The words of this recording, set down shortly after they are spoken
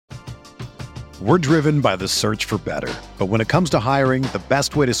We're driven by the search for better. But when it comes to hiring, the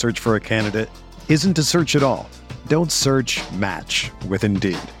best way to search for a candidate isn't to search at all. Don't search, match with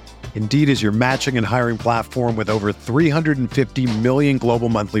Indeed. Indeed is your matching and hiring platform with over 350 million global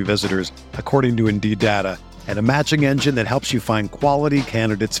monthly visitors, according to Indeed data, and a matching engine that helps you find quality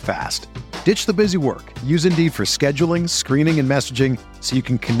candidates fast. Ditch the busy work. Use Indeed for scheduling, screening, and messaging so you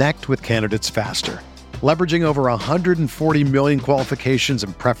can connect with candidates faster. Leveraging over 140 million qualifications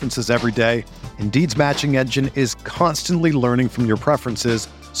and preferences every day, Indeed's matching engine is constantly learning from your preferences,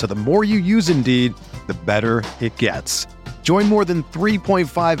 so the more you use Indeed, the better it gets. Join more than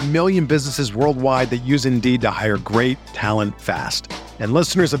 3.5 million businesses worldwide that use Indeed to hire great talent fast. And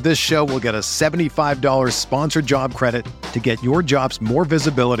listeners of this show will get a $75 sponsored job credit to get your jobs more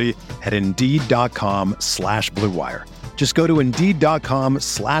visibility at Indeed.com/Blue Wire. Just go to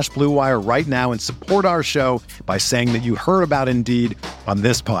Indeed.com/Blue Wire right now and support our show by saying that you heard about Indeed on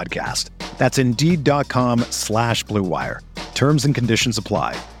this podcast. That's Indeed.com/Blue Wire. Terms and conditions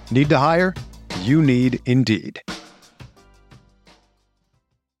apply. Need to hire? You need Indeed.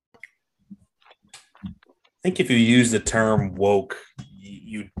 I think if you use the term woke,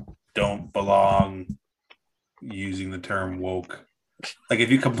 you don't belong using the term woke. Like if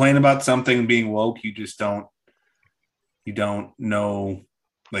you complain about something being woke, you don't know,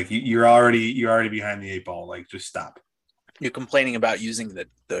 like you're already behind the eight ball. Like just stop. You're complaining about using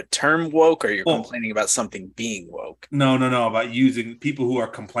the term woke, or you're complaining about something being woke? No, about using people who are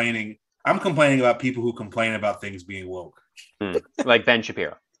complaining. I'm complaining about people who complain about things being woke. Like Ben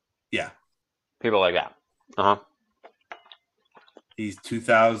Shapiro. Yeah. People like that. He's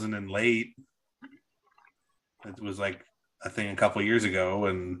 2000 and late. It was like a thing a couple years ago,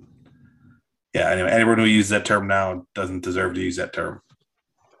 and yeah. Anyway, anyone who uses that term now doesn't deserve to use that term.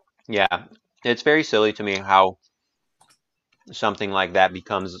 Yeah, it's very silly to me how something like that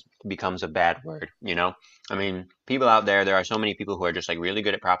becomes a bad word. You know, I mean, people out there are so many people who are just like really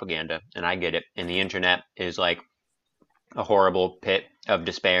good at propaganda, and I get it. And the internet is like a horrible pit of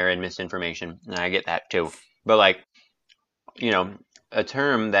despair and misinformation, and I get that too. But like, you know, a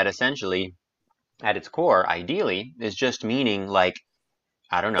term that essentially at its core ideally is just meaning like,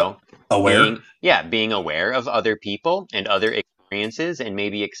 I don't know, being aware of other people and other experiences, and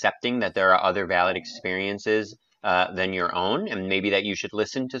maybe accepting that there are other valid experiences than your own, and maybe that you should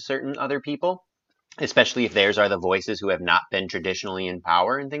listen to certain other people, especially if theirs are the voices who have not been traditionally in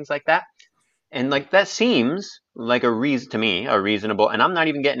power and things like that. And like that seems like a reasonable, and I'm not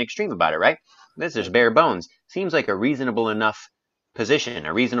even getting extreme about it, right? This is bare bones. Seems like a reasonable enough position,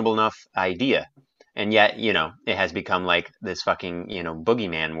 a reasonable enough idea. And yet, you know, it has become like this fucking, you know,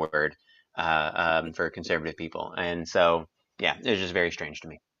 boogeyman word for conservative people. And so, yeah, it's just very strange to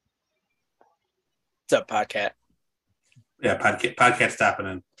me. What's up, Podcat? Yeah, Podcast stopping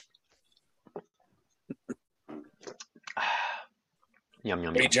in. Yum,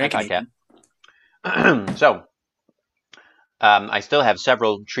 yum, Hey, yum. drinking. Podcast. So, I still have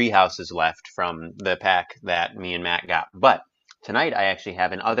several tree houses left from the pack that me and Matt got, but tonight I actually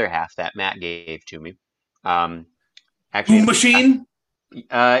have an other half that Matt gave to me. Actually, Doom machine?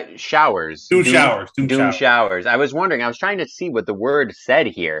 Showers. Doom showers. Doom showers. I was wondering, I was trying to see what the word said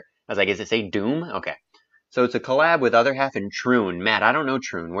here. I was like, does it say Doom? Okay. So it's a collab with Other Half and Troon. Matt, I don't know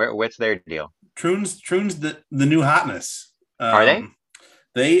Troon. What's their deal? Troon's the new hotness. Are they?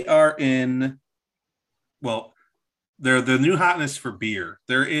 They are in. Well, they're the new hotness for beer.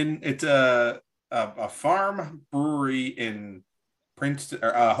 It's a farm brewery in Princeton,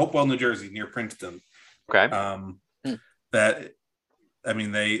 or Hopewell, New Jersey, near Princeton. Okay. That, I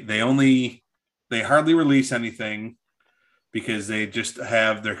mean, they hardly release anything because they just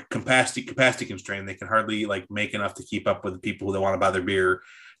have their capacity constrained. They can hardly like make enough to keep up with the people who they want to buy their beer.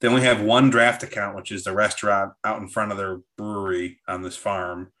 They only have one draft account, which is the restaurant out in front of their brewery on this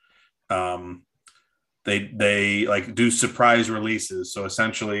farm. They like do surprise releases. So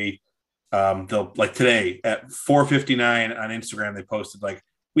essentially, they'll like today at 4:59 on Instagram, they posted like,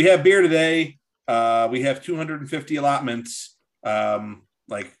 we have beer today. We have 250 allotments.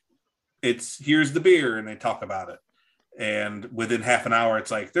 Like here's the beer, and they talk about it. And within half an hour,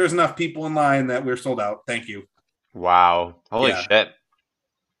 it's like, there's enough people in line that we're sold out. Thank you. Wow. Holy shit.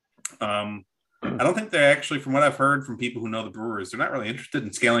 I don't think they're actually, from what I've heard from people who know the brewers, they're not really interested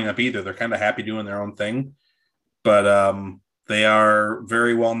in scaling up either. They're kind of happy doing their own thing. But they are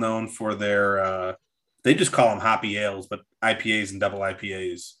very well known for their, they just call them hoppy ales, but IPAs and double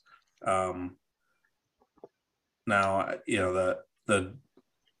IPAs. Now, you know,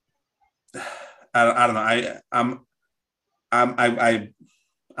 I don't know.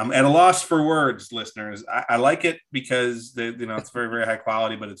 I'm at a loss for words, listeners. I like it because it's very, very high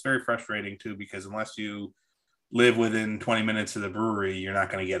quality, but it's very frustrating too, because unless you live within 20 minutes of the brewery, you're not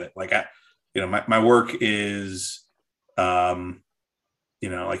going to get it. Like my work is,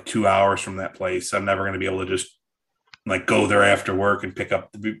 like 2 hours from that place. I'm never going to be able to just like go there after work and pick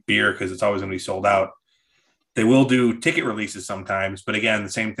up the beer because it's always going to be sold out. They will do ticket releases sometimes, but again, the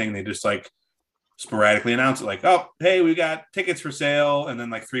same thing. They just like sporadically announce it, like, oh, hey, we got tickets for sale. And then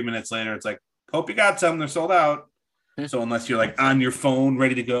like 3 minutes later, it's like, hope you got some. They're sold out. So unless you're like on your phone,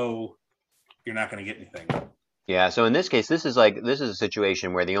 ready to go, you're not going to get anything. Yeah. So in this case, this is a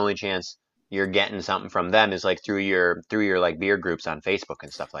situation where the only chance you're getting something from them is like through your like beer groups on Facebook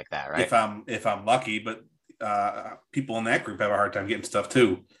and stuff like that, right? If I'm lucky, but people in that group have a hard time getting stuff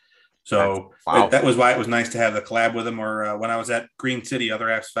too. So that was why it was nice to have the collab with them. Or when I was at Green City, Other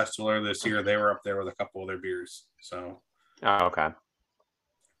Apps Festival earlier this year, they were up there with a couple of their beers. So, okay.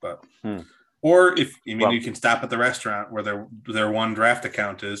 But or if you can stop at the restaurant where their one draft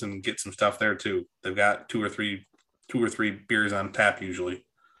account is and get some stuff there too. They've got two or three beers on tap usually.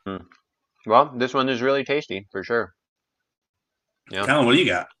 Well, this one is really tasty for sure. Yeah. Colin, what do you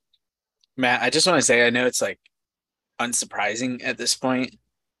got? Matt, I just want to say, I know it's like unsurprising at this point,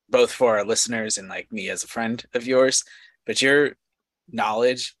 both for our listeners and like me as a friend of yours, but your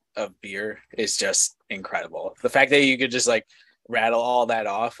knowledge of beer is just incredible. The fact that you could just like rattle all that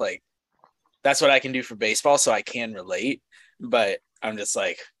off, like that's what I can do for baseball. So I can relate, but I'm just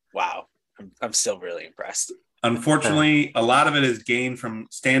like, wow, I'm still really impressed. Unfortunately, a lot of it is gained from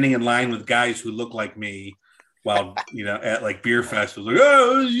standing in line with guys who look like me while, at like beer festivals. Like,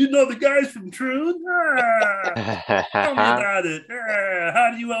 oh, the guys from Truth? Tell me about it.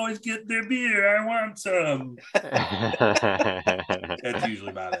 How do you always get their beer? I want some. That's usually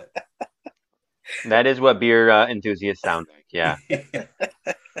about it. That is what beer enthusiasts sound like, yeah.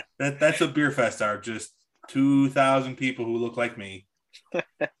 That's what beer fests are, just 2,000 people who look like me.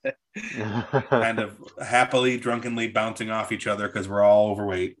 Kind of happily, drunkenly bouncing off each other because we're all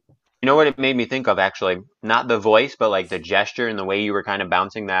overweight. You know what it made me think of, actually? Not the voice, but like the gesture and the way you were kind of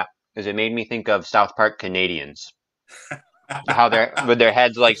bouncing that, is it made me think of South Park Canadians. How they're with their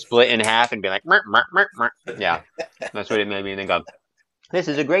heads like split in half and be like, murk, murk, murk, murk. Yeah, that's what it made me think of. This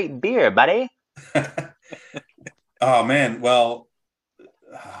is a great beer, buddy. Oh man, well,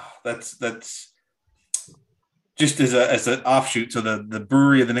 that's just as an offshoot. So the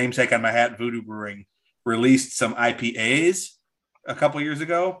brewery of the namesake on my hat, Voodoo Brewing, released some IPAs a couple years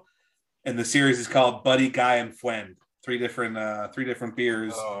ago, and the series is called Buddy, Guy, and Friend. Three different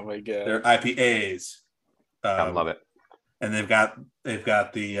beers. Oh my god, they're IPAs. I love it. And they've got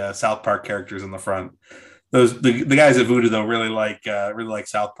the South Park characters in the front. The guys at Voodoo though really like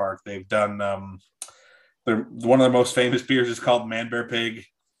South Park. They've done one of their most famous beers is called Man Bear Pig.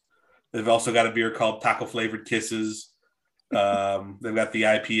 They've also got a beer called Taco Flavored Kisses. They've got the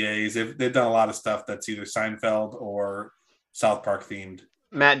IPAs. They've done a lot of stuff that's either Seinfeld or South Park themed.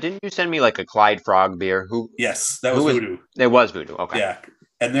 Matt, didn't you send me like a Clyde Frog beer? Yes, that was Voodoo. It was Voodoo. Okay. Yeah,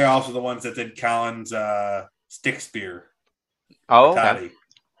 and they're also the ones that did Colin's Styx beer. Oh, okay.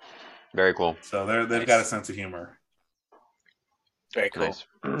 Very cool. So they've got a sense of humor. Very cool.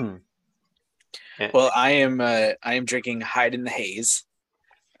 Nice. Well, I am drinking Hide in the Haze.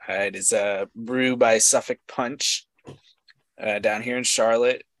 It is a brew by Suffolk Punch down here in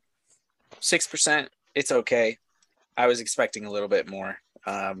Charlotte. 6%. It's okay. I was expecting a little bit more.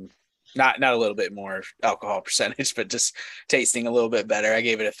 Not a little bit more alcohol percentage, but just tasting a little bit better. I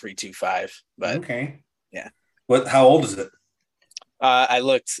gave it a 3.25. But okay. Yeah. How old is it? I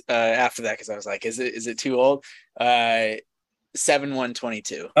looked after that because I was like, is it too old?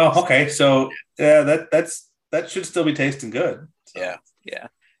 7/1/22. Oh, okay. So yeah, that should still be tasting good. So. Yeah.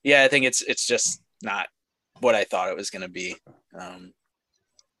 I think it's just not what I thought it was going to be.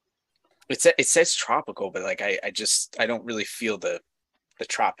 It says tropical, but like I don't really feel the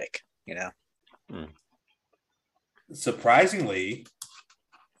tropic, Surprisingly,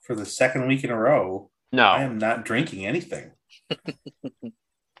 for the second week in a row, no, I am not drinking anything.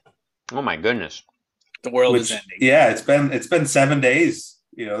 Oh my goodness. The world is ending. Yeah, it's been 7 days.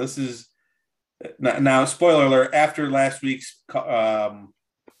 This is now spoiler alert, after last week's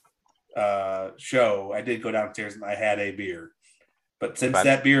show, I did go downstairs and I had a beer. But since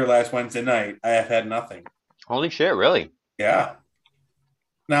that beer last Wednesday night, I have had nothing. Holy shit, really? Yeah.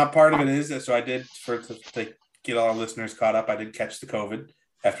 Now, part of it is that, so I did, to get all our listeners caught up, I did catch the COVID.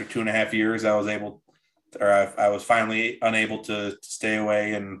 After 2.5 years, I was finally unable to stay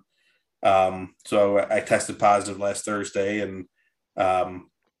away. And so I tested positive last Thursday, and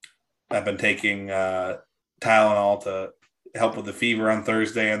I've been taking Tylenol help with the fever on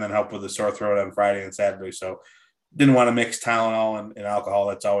Thursday and then help with the sore throat on Friday and Saturday. So didn't want to mix Tylenol and alcohol.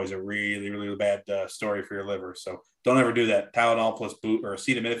 That's always a really, really bad story for your liver. So don't ever do that. Tylenol plus booze or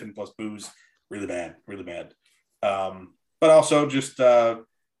acetaminophen plus booze, really bad, really bad. But also just I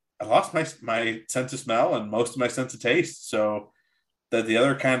lost my sense of smell and most of my sense of taste. So that the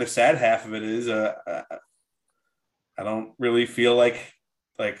other kind of sad half of it is I don't really feel like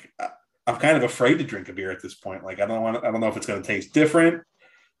I'm kind of afraid to drink a beer at this point. Like I don't know if it's going to taste different.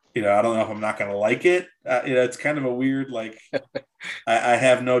 I don't know if I'm not going to like it. It's kind of a weird, like I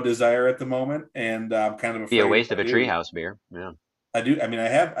have no desire at the moment, and I'm kind of afraid. Be a waste of a treehouse beer. Yeah. I do. I mean,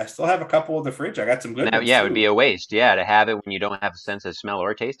 I still have a couple in the fridge. I got some good ones. Yeah, too. It would be a waste. Yeah, to have it when you don't have a sense of smell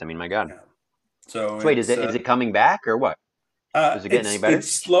or taste. I mean, my God. Yeah. So wait, is it coming back or what? Is it getting any better?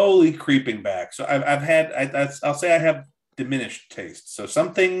 It's slowly creeping back. So I'll say I have diminished taste. So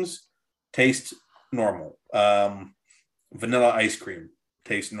some things taste normal. Vanilla ice cream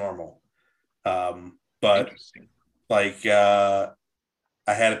tastes normal. But like I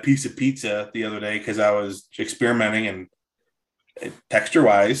had a piece of pizza the other day because I was experimenting and texture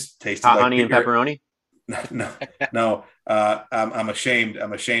wise tasted hot like honey bigger. And pepperoni. No. I'm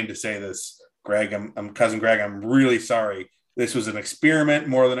ashamed to say this, Greg. I'm cousin Greg. I'm really sorry. This was an experiment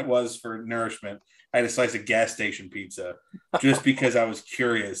more than it was for nourishment. I had a slice of gas station pizza just because I was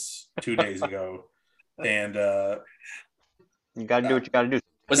curious 2 days ago. And you got to do what you got to do.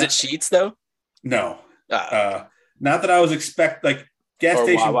 Was it Sheets though? No. Not that I was like gas Or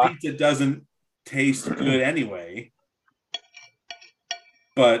station Wawa. pizza doesn't taste good anyway.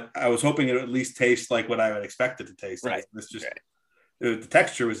 But I was hoping it would at least taste like what I would expect it to taste. Right. The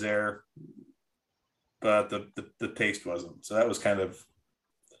texture was there, but the taste wasn't. So that was kind of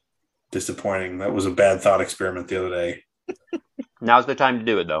disappointing. That was a bad thought experiment the other day. Now's the time to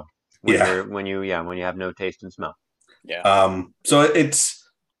do it though. When you have no taste and smell. Yeah. So it's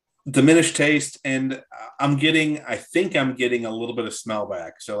diminished taste, and I think I'm getting a little bit of smell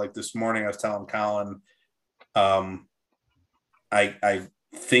back. So like this morning I was telling Colin, I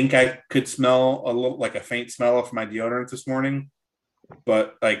think I could smell a little, like a faint smell of my deodorant this morning,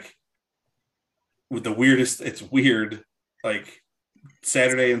 but like with the weirdest, it's weird. Like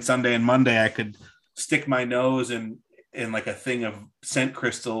Saturday and Sunday and Monday, I could stick my nose in like a thing of scent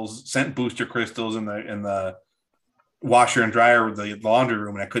booster crystals in the washer and dryer with the laundry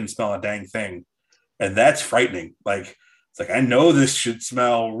room, and I couldn't smell a dang thing. And that's frightening. Like, it's like, I know this should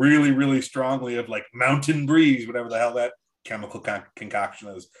smell really, really strongly of like mountain breeze, whatever the hell that chemical concoction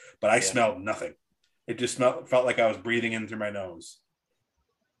is, but I smelled nothing. It just felt like I was breathing in through my nose.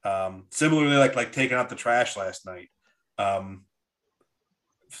 Similarly, like taking out the trash last night, to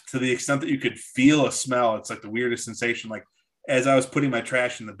the extent that you could feel a smell, it's like the weirdest sensation. Like as I was putting my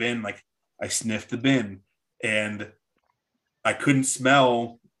trash in the bin, like I sniffed the bin and I couldn't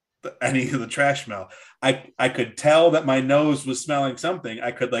smell any of the trash smell. I could tell that my nose was smelling something.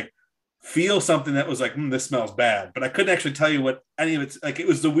 I could like feel something that was like, this smells bad, but I couldn't actually tell you what any of it's like. It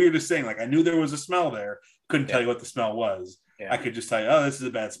was the weirdest thing. Like I knew there was a smell there. Couldn't tell you what the smell was. I could just tell you, oh, this is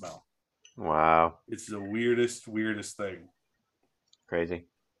a bad smell. Wow. It's the weirdest thing. Crazy.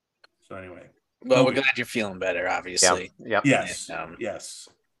 So anyway. Well, we're glad you're feeling better, obviously. Yep. Yes. And, yes.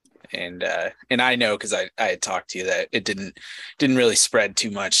 And I know because I had talked to you that it didn't really spread too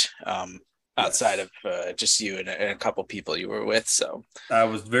much outside of just you and a couple people you were with. So I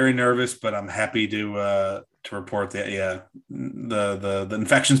was very nervous, but I'm happy to report that the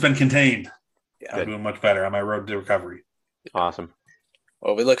infection's been contained. Yeah, I'm doing much better on my road to recovery. Awesome.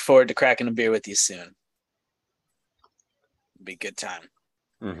 Well, we look forward to cracking a beer with you soon. It'll be a good time.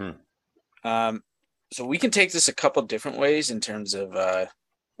 Mm-hmm. So we can take this a couple different ways in terms of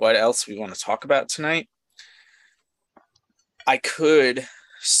what else we want to talk about tonight. I could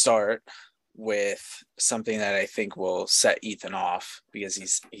start with something that I think will set Ethan off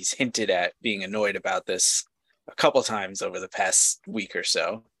because he's hinted at being annoyed about this a couple times over the past week or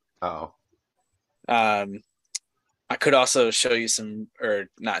so. Oh. I could also show you or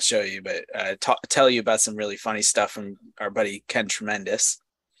not show you, but tell you about some really funny stuff from our buddy Ken Tremendous.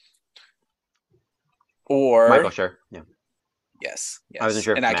 Or Michael, sure. Yeah. Yes. I wasn't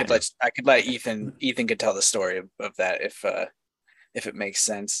sure. And I could let Ethan could tell the story of that if it makes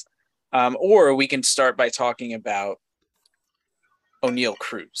sense. Or we can start by talking about O'Neill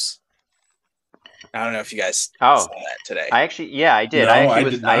Cruz. I don't know if you guys saw that today. I did.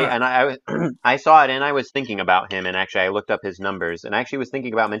 No, I saw it and I was thinking about him, and actually I looked up his numbers and I actually was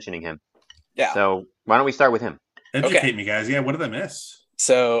thinking about mentioning him. Yeah. So why don't we start with him? Educate me, guys. Yeah, what did I miss?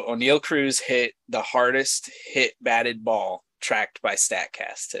 So O'Neill Cruz hit the hardest hit batted ball tracked by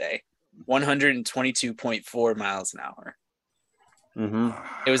StatCast today. 122.4 miles an hour. Mm-hmm.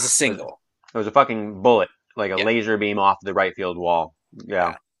 It was a single. It was a fucking bullet, like a Yeah. laser beam off the right field wall.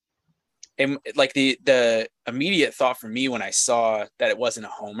 Yeah. And like the immediate thought for me when I saw that it wasn't a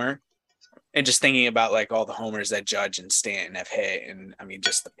homer, and just thinking about like all the homers that Judge and Stanton have hit, and I mean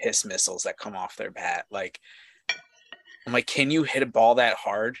just the piss missiles that come off their bat, like I'm like, can you hit a ball that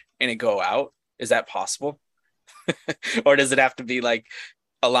hard and it go out? Is that possible? Or does it have to be like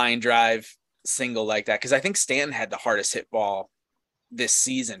a line drive single like that? Because I think Stanton had the hardest hit ball this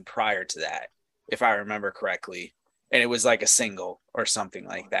season prior to that, if I remember correctly. And it was like a single or something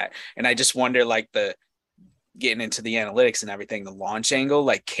like that. And I just wonder, like, the getting into the analytics and everything, the launch angle,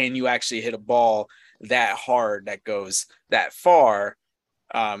 like, can you actually hit a ball that hard that goes that far?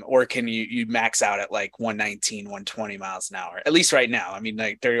 Or can you max out at like 119, 120 miles an hour? At least right now. I mean,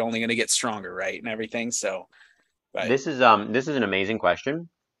 like, they're only going to get stronger, right? And everything. So, but This is an amazing question,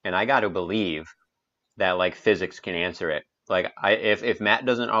 and I got to believe that like physics can answer it. Like if Matt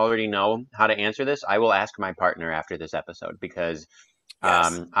doesn't already know how to answer this, I will ask my partner after this episode because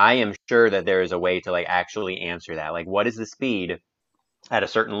yes. I am sure that there is a way to like actually answer that. Like what is the speed at a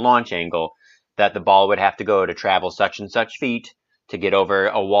certain launch angle that the ball would have to go to travel such and such feet to get over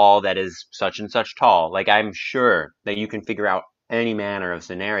a wall that is such and such tall? Like I'm sure that you can figure out any manner of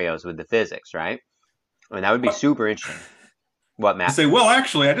scenarios with the physics, right? I mean, that would be What? super interesting. What, To Matt? say, well,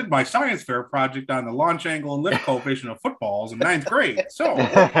 actually, I did my science fair project on the launch angle and lift coefficient of footballs in ninth grade. So,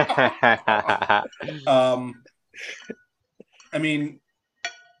 I mean,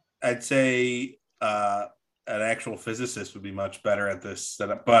 I'd say an actual physicist would be much better at this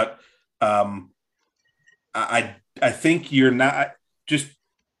setup, but I think you're not just.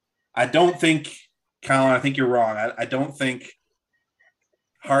 I don't think, Colin. I think you're wrong. I don't think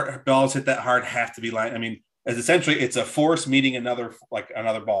hard balls hit that hard have to be line. I mean, as essentially it's a force meeting another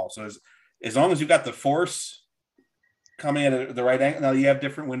ball. So as long as you've got the force coming at the right angle, now you have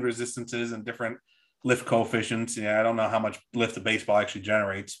different wind resistances and different lift coefficients. Yeah, I don't know how much lift the baseball actually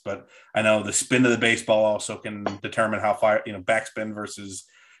generates, but I know the spin of the baseball also can determine how far, backspin versus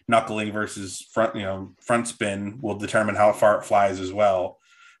knuckling versus front spin will determine how far it flies as well.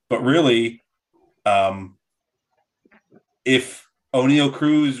 But really, if O'Neill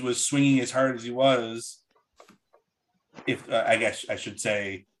Cruz was swinging as hard as he was, if I guess I should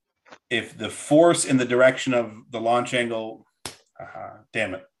say, if the force in the direction of the launch angle,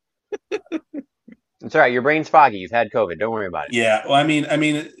 damn it. It's all right. Your brain's foggy. You've had COVID. Don't worry about it. Yeah. Well, I mean,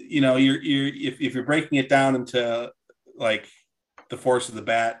 you're if you're breaking it down into like the force of the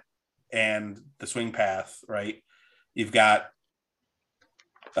bat and the swing path, right? You've got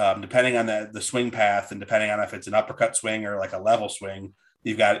depending on the swing path and depending on if it's an uppercut swing or like a level swing,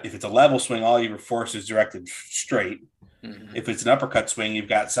 you've got, if it's a level swing, all your force is directed straight. Mm-hmm. If it's an uppercut swing, you've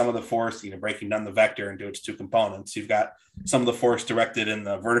got some of the force, breaking down the vector into its two components. You've got some of the force directed in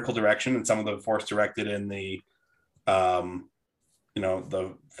the vertical direction and some of the force directed in the, the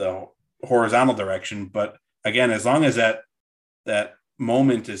horizontal direction. But again, as long as that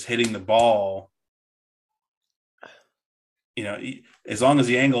moment is hitting the ball, as long as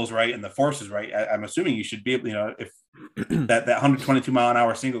the angle is right and the force is right, I'm assuming you should be able, if that 122 mile an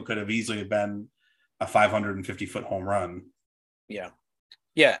hour single could have easily been a 550-foot home run. Yeah.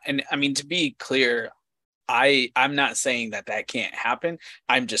 Yeah. And I mean, to be clear, I'm not saying that can't happen.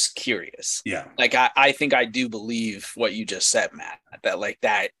 I'm just curious. Yeah. Like, I think I do believe what you just said, Matt, that like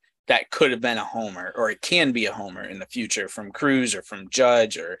that could have been a homer, or it can be a homer in the future from Cruz or from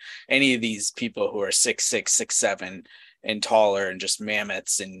Judge or any of these people who are 6'6", 6'7" and taller and just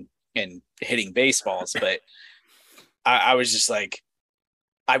mammoths and hitting baseballs. But I was just like,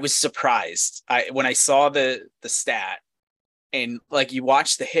 I was surprised when I saw the stat, and like you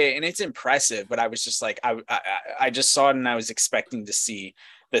watch the hit and it's impressive, but I was just like, I just saw it and I was expecting to see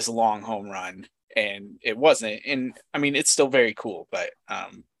this long home run, and it wasn't. And I mean, it's still very cool, but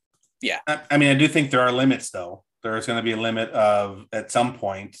yeah. I mean, I do think there are limits though. There is going to be a limit of, at some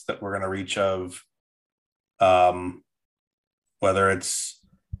point, that we're going to reach of, whether it's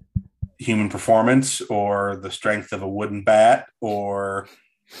human performance or the strength of a wooden bat or,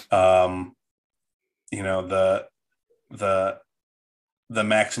 the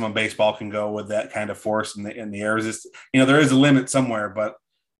maximum baseball can go with that kind of force in the air resist. There is a limit somewhere, but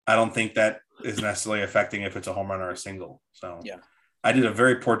I don't think that is necessarily affecting if it's a home run or a single. So yeah, I did a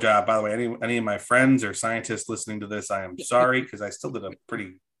very poor job. By the way, any of my friends or scientists listening to this, I am sorry, because I still did a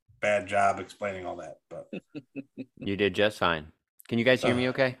pretty bad job explaining all that. But you did just fine. Can you guys hear me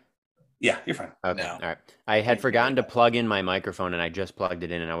okay? Yeah, you're fine. Okay. No. All right. I had forgotten to plug in my microphone, and I just plugged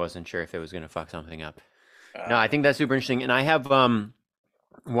it in, and I wasn't sure if it was going to fuck something up. No, I think that's super interesting. And I have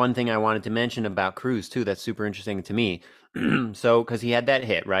one thing I wanted to mention about Cruz, too, that's super interesting to me. So because he had that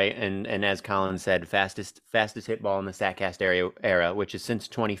hit, right? And as Colin said, fastest hit ball in the Statcast era, which is since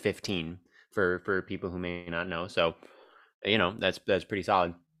 2015 for people who may not know. So, that's pretty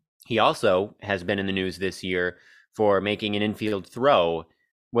solid. He also has been in the news this year for making an infield throw.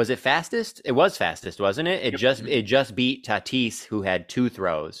 Was it fastest? It was fastest, wasn't it? It just beat Tatis, who had 2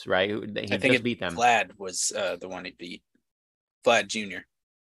 throws, right? He just beat them. Vlad was the one he beat. Vlad Jr.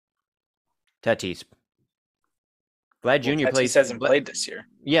 Tatis. Vlad Jr. Tatis hasn't played this year.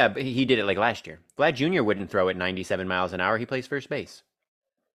 Yeah, but he did it like last year. Vlad Jr. wouldn't throw at 97 miles an hour. He plays first base.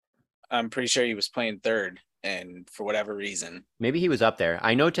 I'm pretty sure he was playing third, and for whatever reason, maybe he was up there.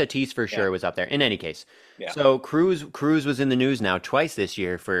 I know Tatis for sure was up there. In any case, yeah. So Cruz was in the news now twice this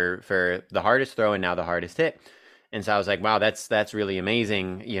year for the hardest throw and now the hardest hit. And so I was like, wow, that's really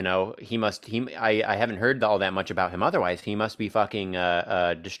amazing. I haven't heard all that much about him otherwise. He must be fucking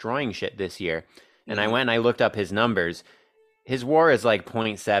destroying shit this year. And I went and I looked up his numbers. His WAR is like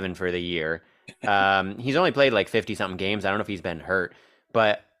 0.7 for the year. He's only played like 50 something games. I don't know if he's been hurt,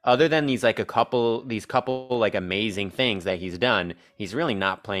 but other than these couple like amazing things that he's done, he's really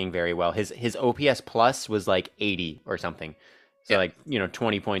not playing very well. His OPS plus was like 80 or something. So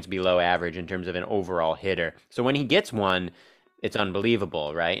 20 points below average in terms of an overall hitter. So when he gets one, it's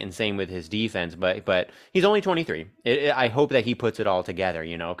unbelievable, right? And same with his defense, but he's only 23. I hope that he puts it all together,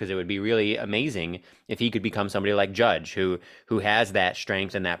 because it would be really amazing if he could become somebody like Judge, who has that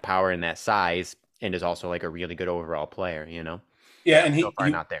strength and that power and that size, and is also like a really good overall player, Yeah, and he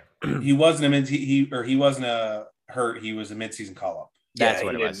not there. He wasn't he wasn't hurt. He was a midseason call up. That's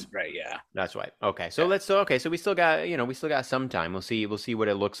what it was. Right. Yeah. That's right. Okay. So so we still got some time. We'll see what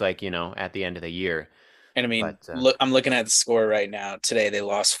it looks like, at the end of the year. And I mean, look, I'm looking at the score right now. Today they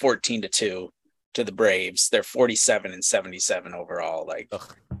lost 14-2 to the Braves. They're 47-77 overall. Like,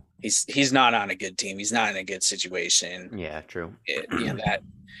 ugh. He's not on a good team. He's not in a good situation. Yeah, true. That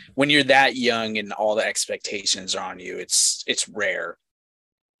when you're that young and all the expectations are on you, it's rare,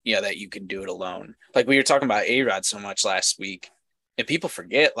 that you can do it alone. Like we were talking about A-Rod so much last week, and people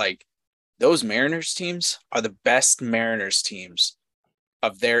forget, like, those Mariners teams are the best Mariners teams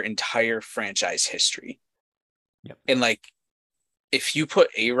of their entire franchise history. Yep. And like, if you put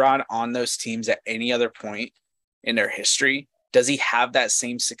A-Rod on those teams at any other point in their history, does he have that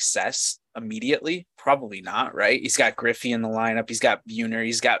same success immediately? Probably not, right? He's got Griffey in the lineup. He's got Buhner.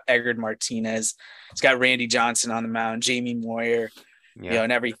 He's got Edgar Martinez. He's got Randy Johnson on the mound, Jamie Moyer,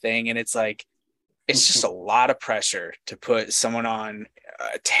 and everything. And it's like, it's just a lot of pressure to put someone on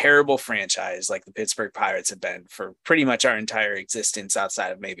a terrible franchise like the Pittsburgh Pirates have been for pretty much our entire existence,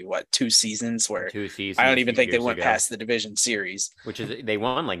 outside of maybe 2 seasons where I don't even think they went past the division series, which is they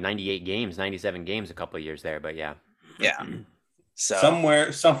won like 98 games, 97 games a couple of years there. But yeah. So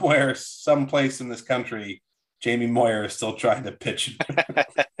someplace in this country, Jamie Moyer is still trying to pitch.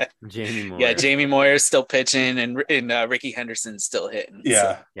 Jamie Moyer. Yeah, Jamie Moyer is still pitching, and Ricky Henderson's still hitting.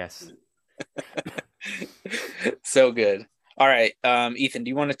 Yeah. So. Yes. So good. All right, Ethan, do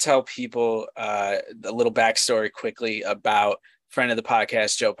you want to tell people a little backstory quickly about friend of the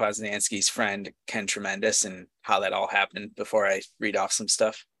podcast, Joe Posnanski's friend, Ken Tremendous, and how that all happened before I read off some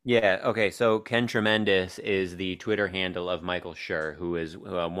stuff? Yeah. Okay. So Ken Tremendous is the Twitter handle of Michael Schur, who is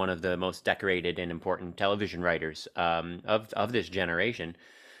one of the most decorated and important television writers of this generation.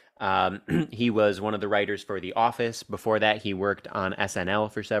 He was one of the writers for The Office. Before that, he worked on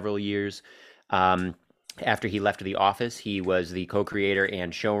SNL for several years. After he left The Office, he was the co-creator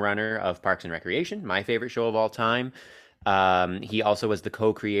and showrunner of Parks and Recreation, my favorite show of all time. He also was the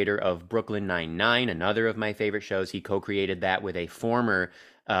co-creator of Brooklyn Nine-Nine, another of my favorite shows. He co-created that with a former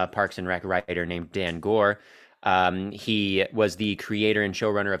Parks and Rec writer named Dan Gore. He was the creator and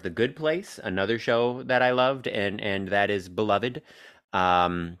showrunner of The Good Place, another show that I loved, and that is beloved.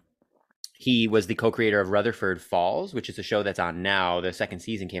 He was the co-creator of Rutherford Falls, which is a show that's on now. The second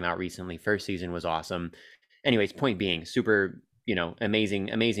season came out recently. First season was awesome. Anyways, point being, super, amazing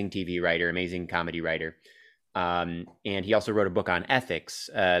TV writer, amazing comedy writer. And he also wrote a book on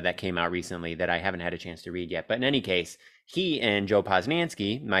ethics that came out recently that I haven't had a chance to read yet. But in any case, he and Joe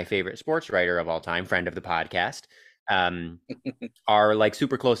Posnanski, my favorite sports writer of all time, friend of the podcast, are like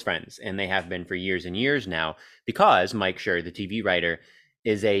super close friends. And they have been for years and years now, because Mike Schur, the TV writer,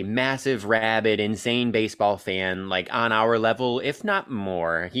 is a massive, rabid, insane baseball fan, like on our level, if not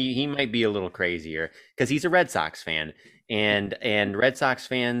more. He might be a little crazier because he's a Red Sox fan. And Red Sox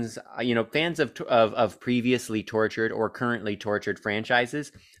fans, fans of previously tortured or currently tortured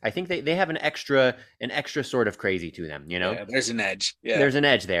franchises, I think they have an extra sort of crazy to them, Yeah, there's an edge. Yeah. There's an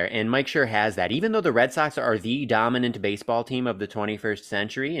edge there. And Mike Schur has that. Even though the Red Sox are the dominant baseball team of the 21st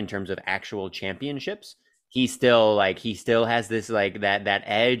century in terms of actual championships, he still has this like that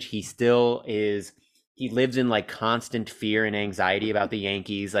edge. He lives in like constant fear and anxiety about the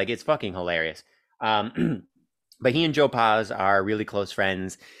Yankees. Like it's fucking hilarious. But he and Joe Paz are really close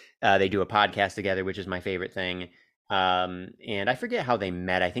friends. They do a podcast together, which is my favorite thing. And I forget how they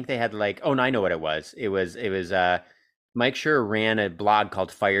met. I think they had like, oh no, I know what it was. It was Mike Schur ran a blog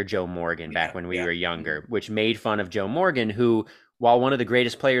called Fire Joe Morgan back when we were younger, which made fun of Joe Morgan, who, while one of the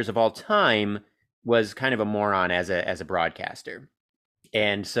greatest players of all time, was kind of a moron as a broadcaster.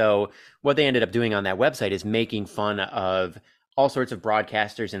 And so what they ended up doing on that website is making fun of all sorts of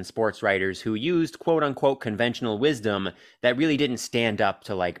broadcasters and sports writers who used quote unquote conventional wisdom that really didn't stand up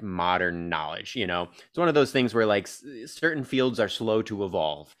to like modern knowledge. It's one of those things where like certain fields are slow to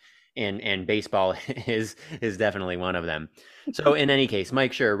evolve, and baseball is definitely one of them. So in any case,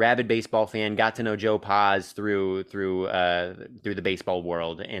 Mike Schur, rabid baseball fan, got to know Joe Paz through the baseball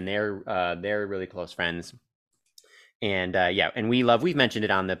world, and they're really close friends. And and we've mentioned it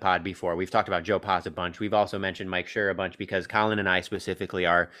on the pod before. We've talked about Joe Paz a bunch. We've also mentioned Mike Schur a bunch because Colin and I specifically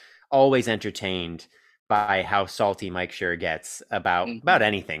are always entertained by how salty Mike Schur gets about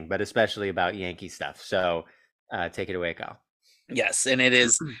anything, but especially about Yankee stuff. So take it away, Kyle. Yes, and it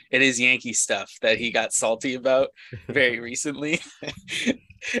is Yankee stuff that he got salty about very recently.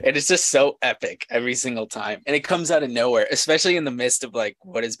 And it's just so epic every single time. And it comes out of nowhere, especially in the midst of like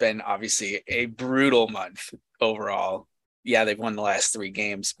what has been obviously a brutal month overall. Yeah, they've won the last 3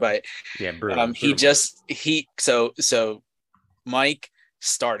 games, but brutal. So Mike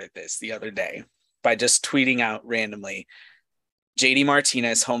started this the other day by just tweeting out randomly, JD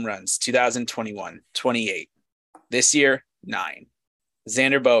Martinez home runs 2021, 28. This year, 9.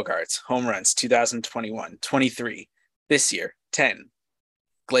 Xander Bogaerts home runs 2021, 23. This year, 10.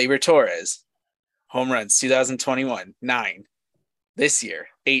 Gleyber Torres home runs 2021, 9. This year,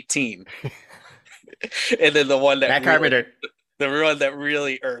 18. And then the one that Matt Carpenter. The one that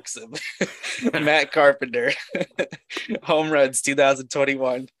really irks him, Matt Carpenter, home runs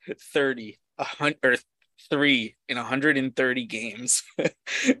 2021, 30, 3 in 130 games.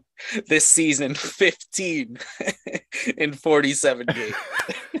 This season, 15 in 47 games.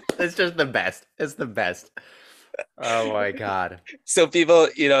 It's just the best. It's the best. Oh my God. So people,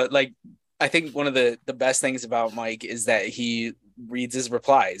 like, I think one of the best things about Mike is that he reads his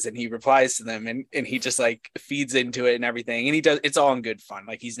replies and he replies to them and he just like feeds into it and everything. And it's all in good fun.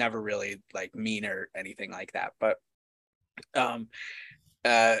 Like he's never really like mean or anything like that. But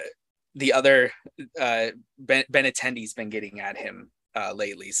the other Benintendi's been getting at him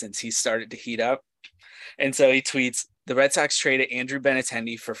lately since he started to heat up. And so he tweets, the Red Sox traded Andrew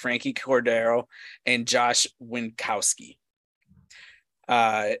Benintendi for Frankie Cordero and Josh Winkowski.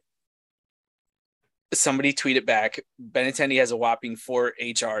 Somebody tweeted back, Benintendi has a whopping 4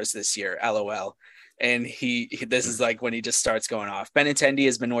 HRs this year, LOL. And this is like when he just starts going off. Benintendi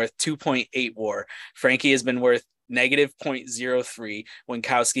has been worth 2.8 WAR. Frankie has been worth negative 0.03.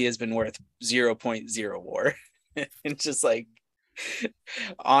 Winkowski has been worth 0.0 WAR. And just like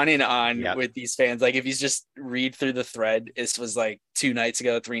on and on with these fans. Like if you just read through the thread, this was like 3 nights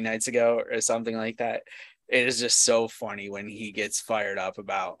ago or something like that. It is just so funny when he gets fired up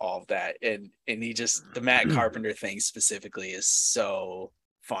about all of that. And he just, the Matt Carpenter thing specifically is so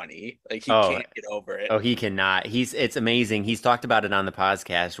funny. Like he can't get over it. Oh, he cannot. It's amazing. He's talked about it on the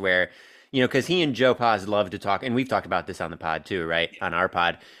podcast where, because he and Joe Paz love to talk, and we've talked about this on the pod too, right? On our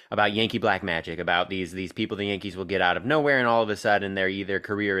pod, about Yankee black magic, about these people the Yankees will get out of nowhere, and all of a sudden their either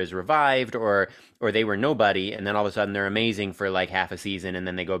career is revived or they were nobody, and then all of a sudden they're amazing for like half a season, and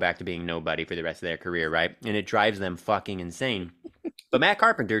then they go back to being nobody for the rest of their career, right? And it drives them fucking insane. But Matt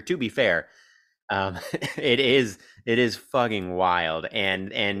Carpenter, to be fair, it is fucking wild.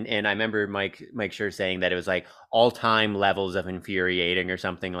 And I remember Mike Schur saying that it was like all-time levels of infuriating or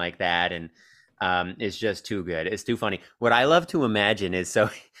something like that. And it's just too good. It's too funny. What I love to imagine is, so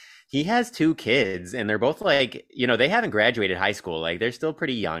he has 2 kids and they're both like, they haven't graduated high school. Like they're still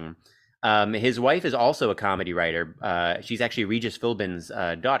pretty young. His wife is also a comedy writer. She's actually Regis Philbin's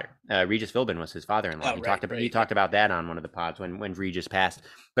daughter. Regis Philbin was his father-in-law. He talked about that on one of the pods when Regis passed.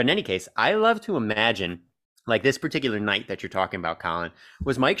 But in any case, I love to imagine like this particular night that you're talking about, Colin,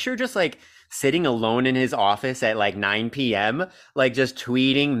 was Mike Schur just like sitting alone in his office at like 9 p.m., like just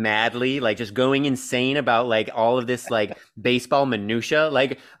tweeting madly, like just going insane about like all of this like baseball minutia.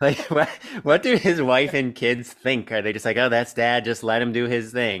 Like what do his wife and kids think? Are they just like, oh, that's dad, just let him do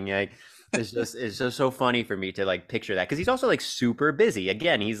his thing? Like it's just so funny for me to like picture that, because he's also like super busy.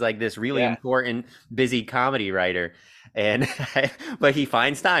 Again, he's like this really important busy comedy writer. And but he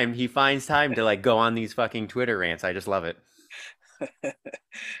finds time to like go on these fucking Twitter rants. I just love it.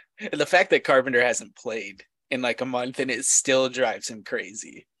 And the fact that Carpenter hasn't played in like a month and it still drives him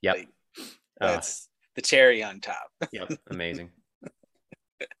crazy. Yep. Like, that's the cherry on top. Yep. Amazing.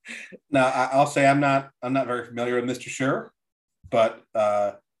 Now I'll say I'm not very familiar with Mr. Sure, but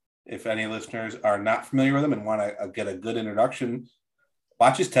if any listeners are not familiar with him and want to get a good introduction,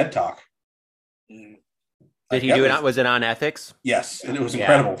 watch his TED Talk. Did he do it? Was it on ethics? Yes, and it was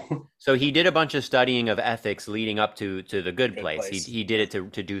incredible. So he did a bunch of studying of ethics leading up to the Good Place. He did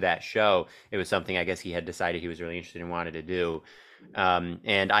it to do that show. It was something I guess he had decided he was really interested in, wanted to do.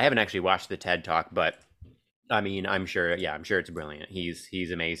 And I haven't actually watched the TED Talk, but I mean, I'm sure it's brilliant.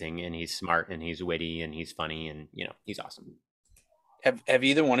 He's amazing, and he's smart, and he's witty, and he's funny, and he's awesome. Have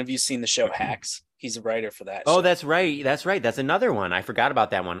either one of you seen the show Hacks? He's a writer for that. Oh, show. That's right. That's another one. I forgot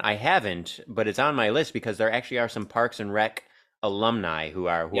about that one. I haven't, but it's on my list because there actually are some Parks and Rec alumni who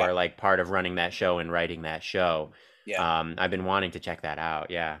are like part of running that show and writing that show. Yeah. I've been wanting to check that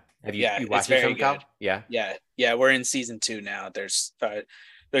out. Yeah. Have you watched it sometime? Yeah. Yeah. We're in season 2 now. There's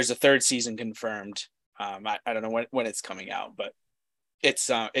a third season confirmed. I don't know when it's coming out, but it's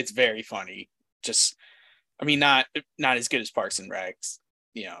very funny. Just, I mean, not as good as Parks and Recs,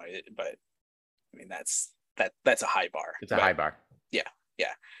 but I mean, that's a high bar. It's a high bar. Yeah.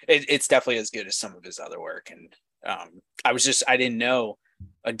 It's definitely as good as some of his other work. And I didn't know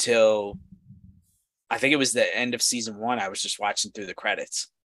until I think it was the end of season 1. I was just watching through the credits.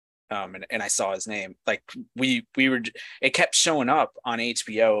 And I saw his name. Like it kept showing up on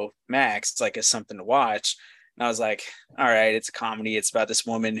HBO Max, like as something to watch. And I was like, all right, it's a comedy. It's about this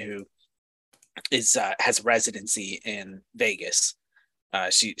woman who has residency in Vegas.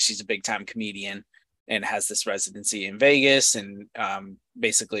 She's a big time comedian and has this residency in Vegas. And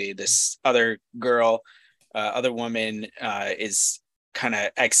basically this other woman is kind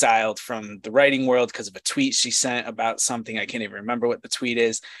of exiled from the writing world because of a tweet she sent about something. I can't even remember what the tweet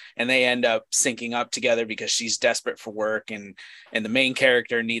is. And they end up syncing up together because she's desperate for work, and the main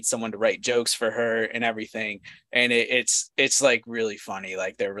character needs someone to write jokes for her and everything. And it's like really funny,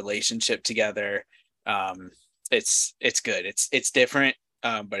 like their relationship together. It's good. It's different,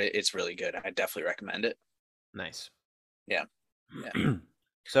 but it's really good. I definitely recommend it. Nice. Yeah.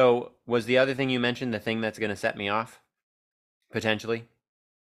 So was the other thing you mentioned the thing that's going to set me off? Potentially.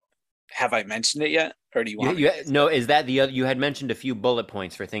 Have I mentioned it yet, or do you want? No, is that the other? You had mentioned a few bullet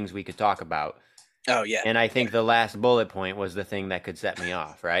points for things we could talk about. Oh yeah. And I think the last bullet point was the thing that could set me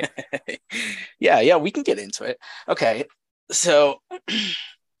off, right? Yeah, we can get into it. Okay, so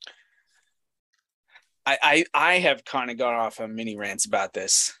I have kind of gone off on mini rants about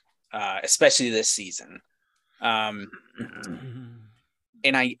this, especially this season, and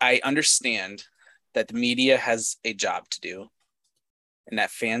I understand that the media has a job to do, and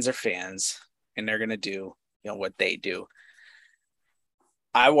that fans are fans, and they're going to do, what they do.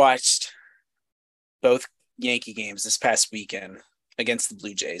 I watched both Yankee games this past weekend against the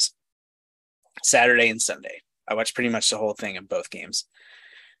Blue Jays, Saturday and Sunday. I watched pretty much the whole thing of both games.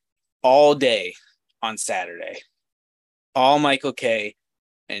 All day on Saturday, all Michael Kay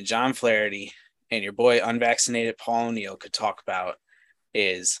and John Flaherty and your boy unvaccinated Paul O'Neill could talk about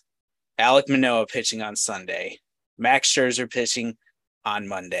is Alek Manoah pitching on Sunday, Max Scherzer pitching on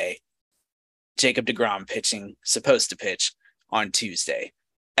Monday, Jacob deGrom supposed to pitch on Tuesday.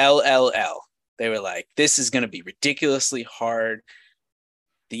 LLL. They were like, this is going to be ridiculously hard.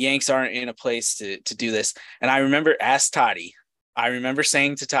 The Yanks aren't in a place to do this. And I remember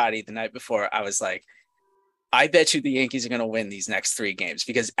saying to Toddy the night before, I was like, I bet you the Yankees are going to win these next 3 games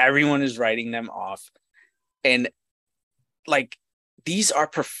because everyone is writing them off. And like, these are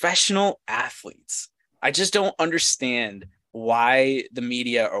professional athletes. I just don't understand why the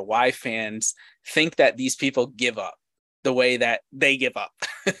media or why fans think that these people give up the way that they give up.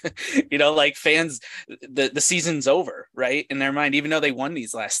 Like fans, the season's over, right? In their mind, even though they won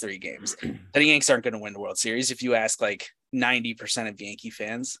these last 3 games, the Yanks aren't going to win the World Series. If you ask like 90% of Yankee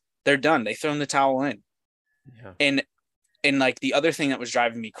fans, they're done. They thrown the towel in. Yeah. And like the other thing that was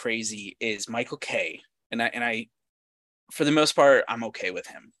driving me crazy is Michael Kay. And I, for the most part, I'm okay with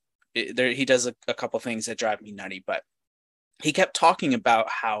him. He does a couple things that drive me nutty, but he kept talking about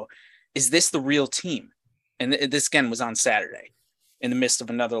how, is this the real team? And this again was on Saturday in the midst of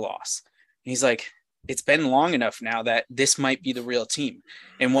another loss. And he's like, it's been long enough now that this might be the real team.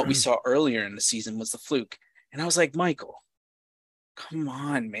 And what we saw earlier in the season was the fluke. And I was like, Michael, come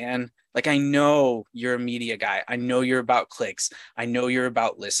on, man. Like, I know you're a media guy. I know you're about clicks. I know you're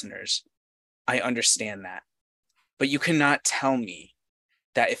about listeners. I understand that. But you cannot tell me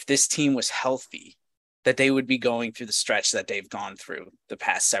that if this team was healthy, that they would be going through the stretch that they've gone through the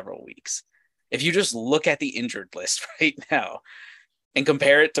past several weeks. If you just look at the injured list right now, and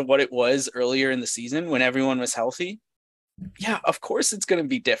compare it to what it was earlier in the season when everyone was healthy, yeah, of course it's going to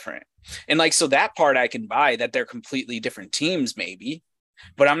be different. And like, so that part I can buy, that they're completely different teams maybe,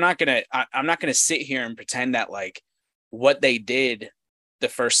 but I'm not going to sit here and pretend that like what they did the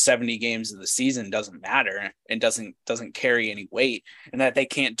first 70 games of the season doesn't matter and doesn't carry any weight, and that they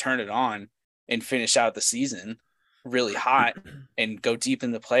can't turn it on and finish out the season really hot and go deep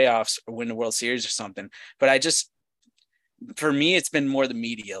in the playoffs or win the World Series or something. But for me, it's been more the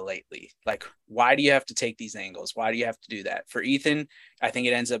media lately. Like, why do you have to take these angles? Why do you have to do that? For Ethan, I think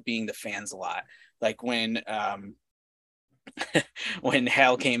it ends up being the fans a lot. Like when when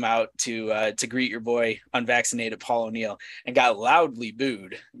Hal came out to greet your boy unvaccinated Paul O'Neill and got loudly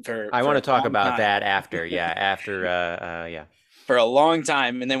booed I want to talk about that after. Yeah. For a long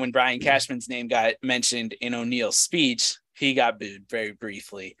time. And then when Brian Cashman's name got mentioned in O'Neill's speech, he got booed very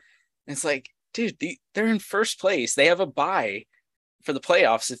briefly. And it's like, dude, they're in first place. They have a bye for the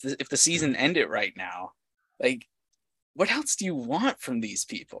playoffs if the season ended right now. Like, what else do you want from these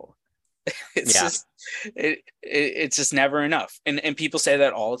people? It's just never enough. And people say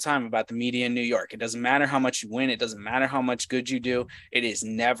that all the time about the media in New York. It doesn't matter how much you win. It doesn't matter how much good you do. It is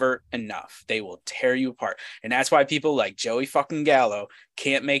never enough. They will tear you apart. And that's why people like Joey fucking Gallo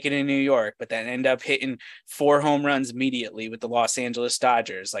can't make it in New York, but then end up hitting 4 home runs immediately with the Los Angeles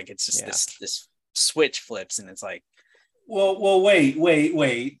Dodgers. Like, it's just this switch flips, and it's like, well,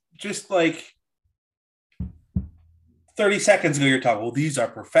 wait. Just like 30 seconds ago, you're talking, well, these are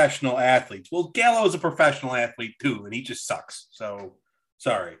professional athletes. Well, Gallo is a professional athlete too, and he just sucks. So,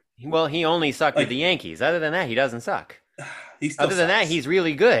 sorry. Well, he only sucked with the Yankees. Other than that, he doesn't suck. Other than that, he's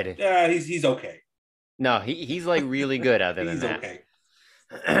really good. Yeah, he's okay. No, he's like really good. Other than that, okay.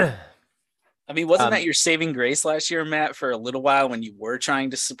 I mean, wasn't that your saving grace last year, Matt, for a little while when you were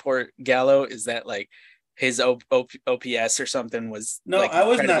trying to support Gallo? Is that like his OPS or something was? No, like I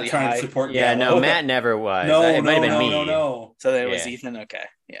was not trying to support Gallo. No, Matt never was. It might have been me. No. So that was Ethan. Okay,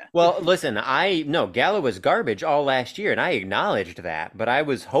 yeah. Well, listen, Gallo was garbage all last year, and I acknowledged that. But I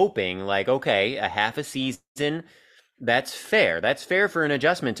was hoping, like, okay, a half a season, that's fair. That's fair for an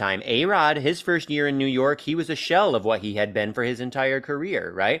adjustment time. A-Rod, his first year in New York, he was a shell of what he had been for his entire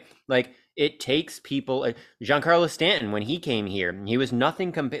career, right? Like, it takes people. Giancarlo Stanton, when he came here, he was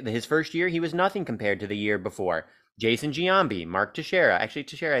nothing his first year, he was nothing compared to the year before. Jason Giambi, Mark Teixeira. Actually,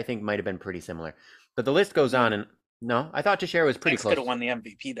 Teixeira, I think, might have been pretty similar. But the list goes on, and no, I thought Teixeira was pretty close. Could have won the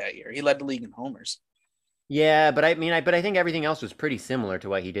MVP that year. He led the league in homers. Yeah, but I think everything else was pretty similar to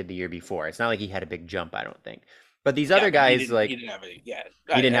what he did the year before. It's not like he had a big jump, I don't think. But these other guys, he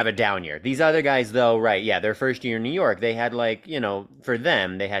didn't have a down year. These other guys, though, right? Yeah, their first year in New York, they had for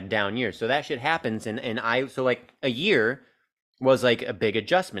them, they had down years. So that shit happens, so like a year was like a big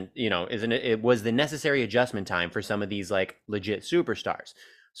adjustment. Isn't it? It was the necessary adjustment time for some of these like legit superstars.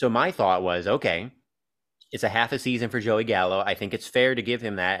 So my thought was, okay, it's a half a season for Joey Gallo. I think it's fair to give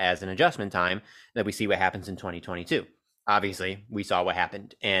him that as an adjustment time, that we see what happens in 2022. Obviously, we saw what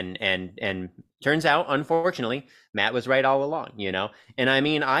happened, and turns out, unfortunately, Matt was right all along, And I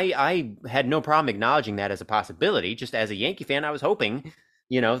mean, I had no problem acknowledging that as a possibility. Just as a Yankee fan, I was hoping,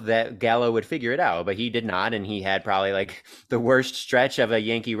 that Gallo would figure it out, but he did not, and he had probably like the worst stretch of a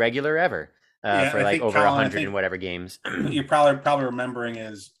Yankee regular ever for like over 100 and whatever games. What you're probably remembering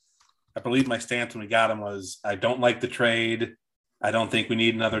is, I believe my stance when we got him was, I don't like the trade. I don't think we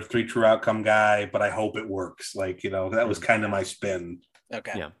need another 3 true outcome guy, but I hope it works. Like, that was kind of my spin.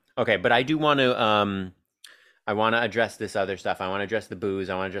 Okay. Yeah. Okay. But I do want to, I want to address this other stuff. I want to address the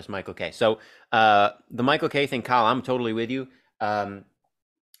booze. I want to address Michael K. So, the Michael K thing, Kyle, I'm totally with you. The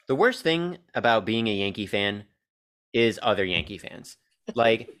worst thing about being a Yankee fan is other Yankee fans.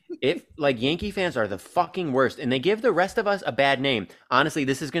 Like, Yankee fans are the fucking worst, and they give the rest of us a bad name. Honestly,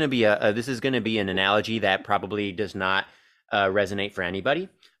 this is going to be an analogy that probably does not resonate for anybody.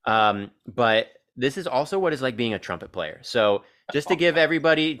 But this is also what it's like being a trumpet player. So just to give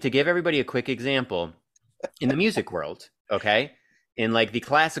everybody a quick example, in the music world, okay, in like the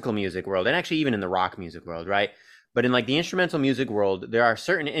classical music world, and actually even in the rock music world, right? But in like the instrumental music world, there are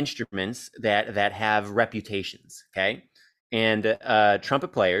certain instruments that have reputations, okay? And trumpet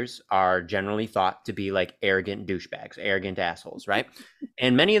players are generally thought to be like arrogant douchebags, arrogant assholes, right?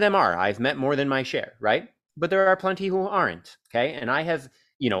 And many of them are. I've met more than my share, right? But there are plenty who aren't, okay? And I have,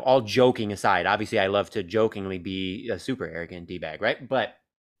 all joking aside, obviously I love to jokingly be a super arrogant D-bag, right? But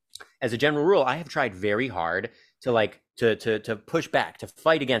as a general rule, I have tried very hard to push back, to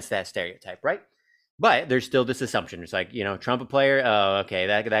fight against that stereotype, right? But there's still this assumption. It's like, trumpet player, oh, okay,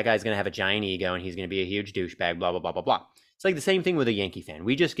 that guy's going to have a giant ego and he's going to be a huge douchebag, blah, blah, blah, blah, blah. It's like the same thing with a Yankee fan.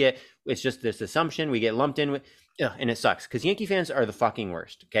 We just get, it's just this assumption, we get lumped in with, and it sucks because Yankee fans are the fucking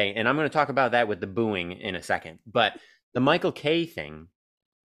worst. Okay. And I'm going to talk about that with the booing in a second. But the Michael Kay thing,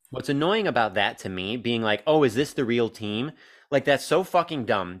 what's annoying about that to me, being like, oh, is this the real team? Like, that's so fucking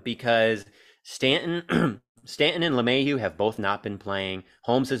dumb because Stanton, Stanton and LeMahieu have both not been playing.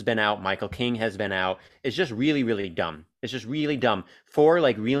 Holmes has been out. Michael King has been out. It's just really, really dumb. It's just really dumb. 4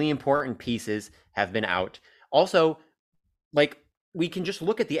 like really important pieces have been out. Also, like, we can just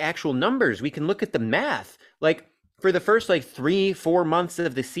look at the actual numbers. We can look at the math. Like, for the first like 3-4 months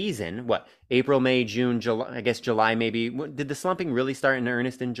of the season, what, April, May, June, July, I guess July maybe. Did the slumping really start in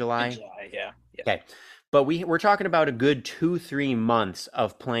earnest in July? In July, yeah. Okay. But we're talking about a good 2-3 months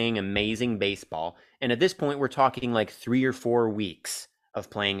of playing amazing baseball. And at this point, we're talking like 3 or 4 weeks of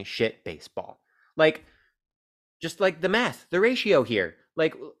playing shit baseball. Like, just like the math, the ratio here.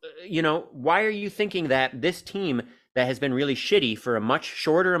 Like, why are you thinking that this team that has been really shitty for a much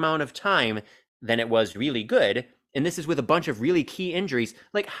shorter amount of time than it was really good, and this is with a bunch of really key injuries,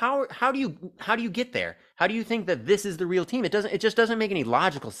 like how do you get there? How do you think that this is the real team? It just doesn't make any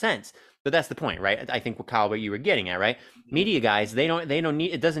logical sense. But that's the point, right? I think, Kyle, what you were getting at, right? Media guys, they don't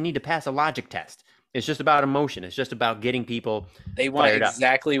need, it doesn't need to pass a logic test. It's just about emotion. It's just about getting people. They want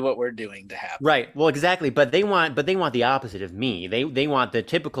exactly what we're doing to happen. Right. Well, exactly. But they want the opposite of me. They want the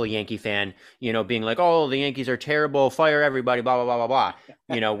typical Yankee fan, being like, oh, the Yankees are terrible, fire everybody, blah, blah, blah, blah,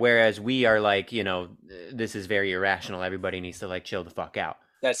 blah. Whereas we are like, this is very irrational. Everybody needs to like chill the fuck out.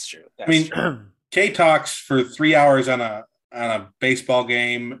 That's true. Kay talks for 3 hours on a baseball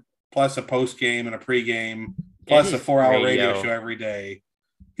game, plus a post game and a pre-game, plus a 4-hour radio show every day.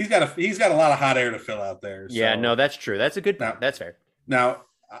 He's got a lot of hot air to fill out there. So. Yeah, no, that's true. That's a good point. That's fair. Now,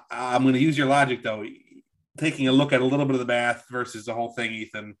 I'm going to use your logic, though. Taking a look at a little bit of the math versus the whole thing,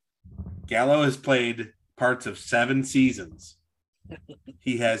 Ethan. Gallo has played parts of 7 seasons.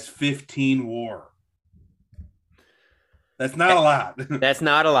 He has 15 WAR. That's not a lot. That's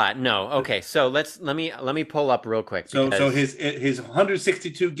not a lot. No. Okay, so let me pull up real quick. So his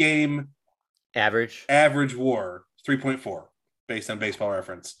 162 game average WAR is 3.4. Based on Baseball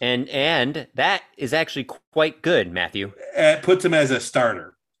Reference. And that is actually quite good, Matthew. It puts him as a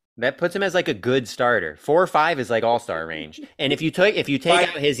starter. That puts him as like a good starter. 4 or 5 is like all-star range. And if you take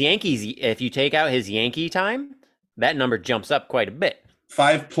out his Yankee time, that number jumps up quite a bit.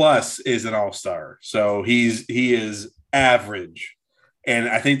 5+ is an all-star. So he is average. And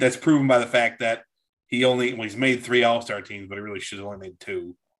I think that's proven by the fact that he's made 3 all-star teams, but he really should have only made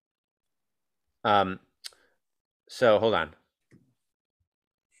 2. So hold on.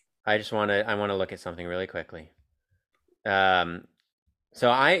 I want to look at something really quickly. Gallo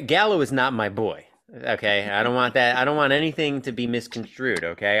is not my boy. Okay, I don't want that. I don't want anything to be misconstrued.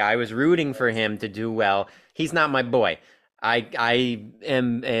 Okay, I was rooting for him to do well. He's not my boy. I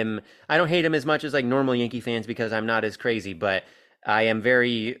don't hate him as much as like normal Yankee fans because I'm not as crazy, but I am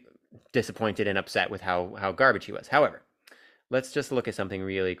very disappointed and upset with how garbage he was. However, let's just look at something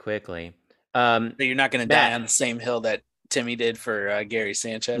really quickly. But you're not going to die on the same hill that Timmy did for Gary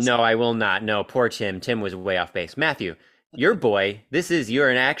Sanchez? No, I will not. No, poor Tim. Tim was way off base. Matthew, your boy, you're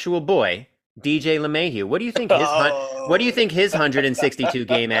an actual boy, DJ LeMahieu. What do you think his 162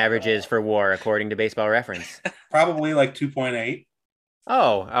 game average is for WAR according to Baseball Reference? Probably like 2.8.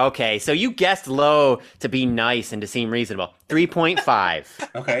 Oh, okay. So you guessed low to be nice and to seem reasonable.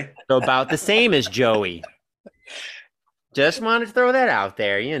 3.5. Okay. So about the same as Joey. Just wanted to throw that out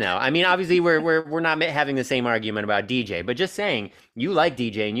there, I mean, obviously we're not having the same argument about DJ, but just saying you like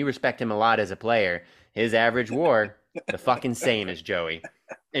DJ and you respect him a lot as a player. His average WAR, the fucking same as Joey.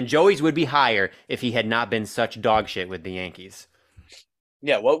 And Joey's would be higher if he had not been such dog shit with the Yankees.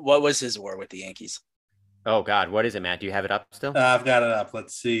 Yeah, what was his WAR with the Yankees? Oh God, what is it, Matt? Do you have it up still? I've got it up.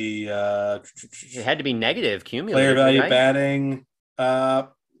 Let's see. It had to be negative cumulative. Player value right? Batting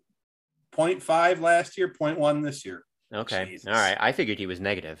 0.5 last year, 0.1 this year. Okay. Jesus. All right. I figured he was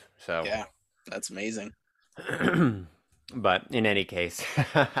negative. So yeah, that's amazing. But in any case,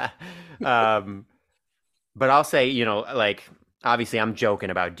 but I'll say, like, obviously I'm joking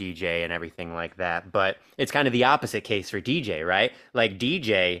about DJ and everything like that, but it's kind of the opposite case for DJ, right? Like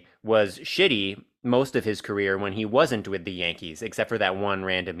DJ was shitty most of his career when he wasn't with the Yankees, except for that one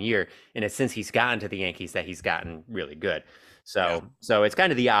random year. And it's since he's gotten to the Yankees that he's gotten really good. So it's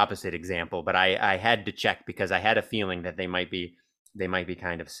kind of the opposite example, but I had to check because I had a feeling that they might be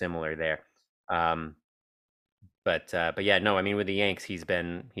kind of similar there. But yeah, no, I mean with the Yanks, he's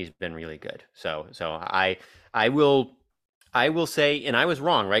been really good. So I will say, and I was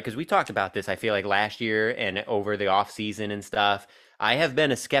wrong, right? Because we talked about this, I feel like last year and over the off season and stuff. I have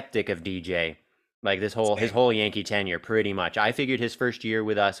been a skeptic of DJ Like his whole Yankee tenure, pretty much. I figured his first year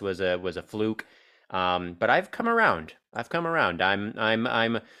with us was a fluke, but I've come around.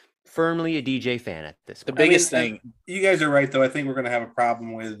 I'm firmly a DJ fan at this The point. biggest thing. You guys are right, though. I think we're going to have a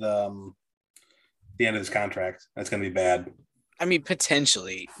problem with the end of this contract. That's going to be bad. I mean,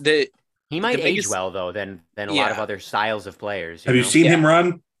 potentially He might the age biggest- well though than a lot of other styles of players. Have you seen him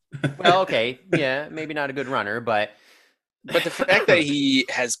run? Well, okay, yeah, maybe not a good runner, but the fact that he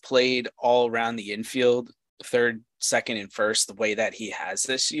has played all around the infield, third, second, and first, the way that he has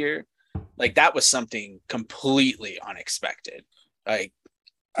this year, like that was something completely unexpected. Like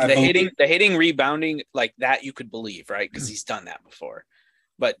the hitting, rebounding, like that you could believe, right? Because he's done that before.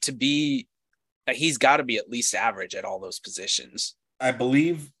 But he's got to be at least average at all those positions. I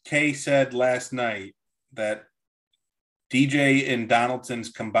believe Kay said last night that DJ and Donaldson's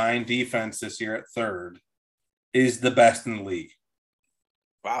combined defense this year at third is the best in the league.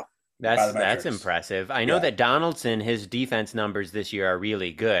 Wow. That's impressive. I know that Donaldson, his defense numbers this year are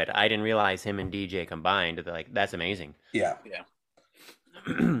really good. I didn't realize him and DJ combined. Like, that's amazing. Yeah.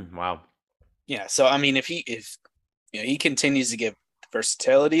 Wow. Yeah. So I mean, if he continues to give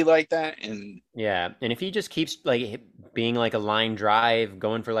versatility like that, and if he just keeps like being like a line drive,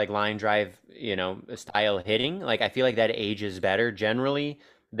 going for like line drive, style hitting, like I feel like that ages better generally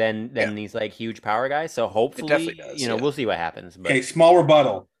than these like huge power guys. So hopefully, does, we'll see what happens. But. Okay, small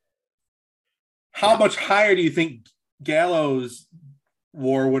rebuttal. How much higher do you think Gallo's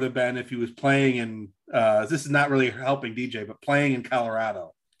WAR would have been if he was playing in? This is not really helping DJ, but playing in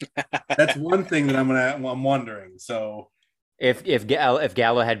Colorado. That's one thing that I'm wondering. So. If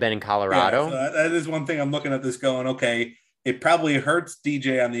Gallo had been in Colorado, so that is one thing I'm looking at this going, okay, it probably hurts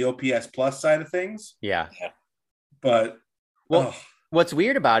DJ on the OPS plus side of things. Yeah. But what's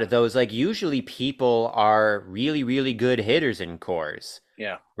weird about it though is like usually people are really, really good hitters in cores.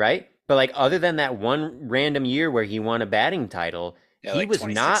 Yeah. Right? But like other than that one random year where he won a batting title, he was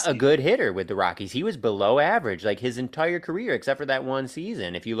not a good hitter with the Rockies. He was below average like his entire career, except for that one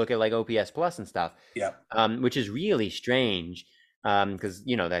season. If you look at like OPS plus and stuff, which is really strange because,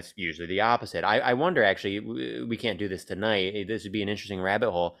 that's usually the opposite. I wonder, actually, we can't do this tonight. This would be an interesting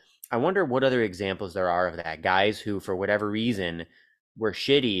rabbit hole. I wonder what other examples there are of that. Guys who, for whatever reason, were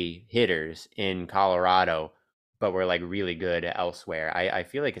shitty hitters in Colorado, but were like really good elsewhere. I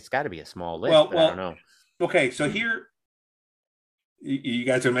feel like it's got to be a small list, but I don't know. Okay, so here... You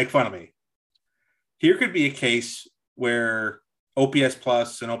guys are going to make fun of me. Here could be a case where OPS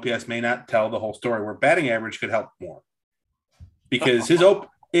plus and OPS may not tell the whole story, where batting average could help more. Because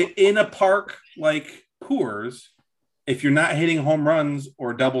in a park like Coors, if you're not hitting home runs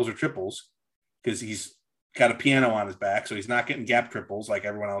or doubles or triples, because he's got a piano on his back, so he's not getting gap triples like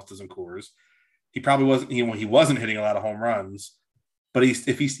everyone else does in Coors. He probably wasn't, he wasn't hitting a lot of home runs, but he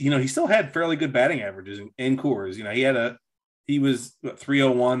still had fairly good batting averages in Coors. He was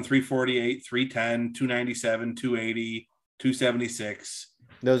 301, 348, 310, 297, 280, 276.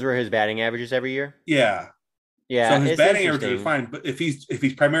 Those were his batting averages every year? Yeah. Yeah. So his batting averages are fine, but if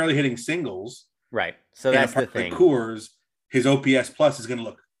he's primarily hitting singles, right. So that's the thing. Like Coors, his OPS plus is going to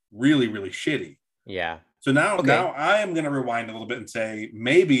look really, really shitty. Yeah. So now I am going to rewind a little bit and say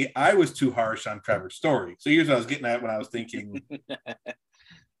maybe I was too harsh on Trevor's story. So here's what I was getting at when I was thinking,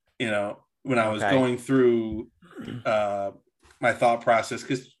 when I was going through my thought process,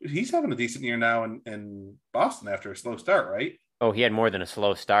 because he's having a decent year now in Boston after a slow start, right? Oh, he had more than a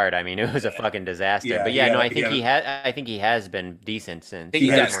slow start. I mean, it was a fucking disaster. Yeah, but I think he has been decent since. He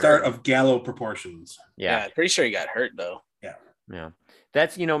had a start of Gallo proportions. Yeah, pretty sure he got hurt though. Yeah.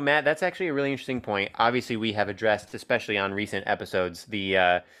 That's, Matt, that's actually a really interesting point. Obviously, we have addressed, especially on recent episodes,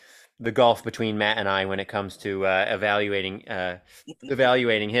 the gulf between Matt and I when it comes to evaluating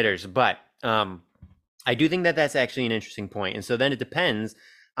hitters. But I do think that that's actually an interesting point. And so then it depends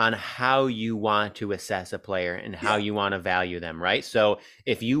on how you want to assess a player and how you want to value them, right? So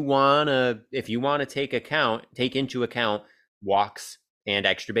if you want to take into account walks and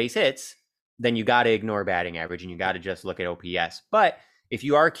extra base hits, then you got to ignore batting average and you got to just look at OPS. But if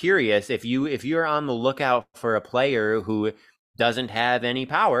you are curious, if you're on the lookout for a player who doesn't have any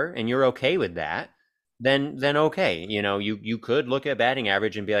power and you're okay with that, then okay, you could look at batting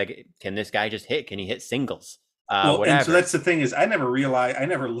average and be like, can this guy just hit? Can he hit singles? Whatever. And so that's the thing is I never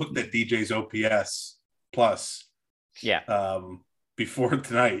looked at DJ's OPS plus. Yeah. Before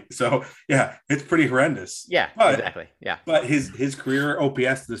tonight. So yeah, it's pretty horrendous. Yeah, exactly. Yeah. But his career OPS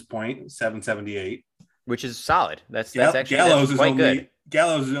at this point, 778. Which is solid. That's actually Gallows quite good.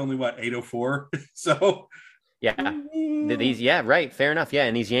 Gallows is only 804. So yeah. Right. Fair enough. Yeah.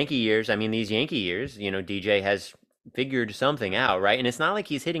 And these Yankee years, DJ has figured something out, right? And it's not like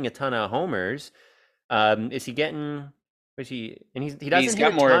he's hitting a ton of homers. Is he getting? Was he? And he He's doesn't hit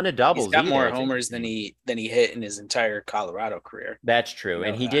got a more. ton of doubles. He's got either. more It's homers than he hit in his entire Colorado career. That's true. You know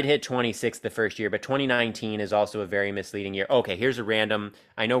And he that. did hit 26 the first year, but 2019 is also a very misleading year. Okay, here's a random.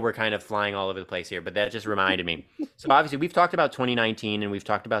 I know we're kind of flying all over the place here, but that just reminded me. So obviously we've talked about 2019 and we've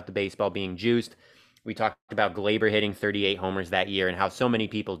talked about the baseball being juiced. We talked about Glaber hitting 38 homers that year and how so many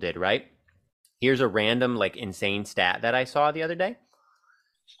people did, right? Here's a random, like, insane stat that I saw the other day.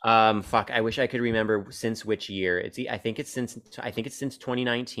 Fuck, I wish I could remember since which year. I think it's since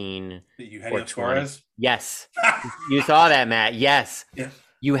 2019 Eugenio Suarez? Yes. You saw that, Matt. Yes. Yeah.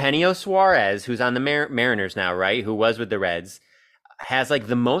 Eugenio Suarez, who's on the Mariners now, right? Who was with the Reds, has like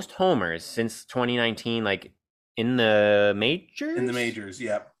the most homers since 2019, like in the majors. In the majors,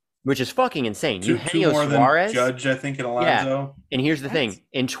 yeah. Which is fucking insane. Two Eugenio more Suarez, than Judge, I think, and Alonso. Yeah. And here's the thing: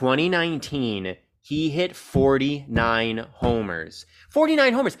 in 2019, he hit 49 homers.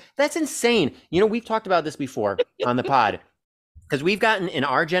 49 homers. That's insane. You know, we've talked about this before on the pod. Because we've gotten, in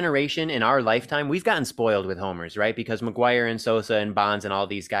our generation, in our lifetime, we've gotten spoiled with homers, right? Because McGuire and Sosa and Bonds and all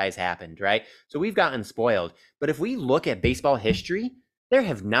these guys happened, right? So we've gotten spoiled. But if we look at baseball history, there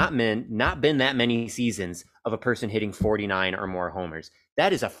have not been that many seasons of a person hitting 49 or more homers.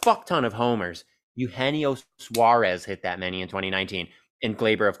 That is a fuck ton of homers. Eugenio Suarez hit that many in 2019. And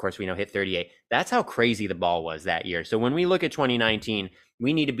Glaber, of course, we know, hit 38. That's how crazy the ball was that year. So when we look at 2019,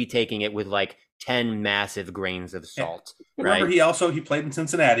 we need to be taking it with like 10 massive grains of salt. Yeah. Right? Remember, he played in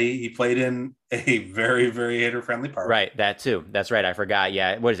Cincinnati. He played in a very, very hitter-friendly park. Right, that too. That's right. I forgot.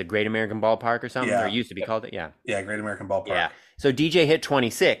 Yeah, what is it? Great American Ballpark or something? Yeah. Or it used to be called it. Yeah. Yeah, Great American Ballpark. Yeah. So DJ hit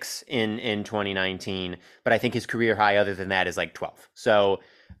 26 in 2019, but I think his career high other than that is like 12. So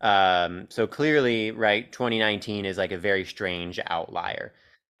clearly, right, 2019 is like a very strange outlier.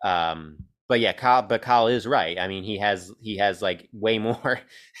 But yeah, Kyle is right. I mean, he has like way more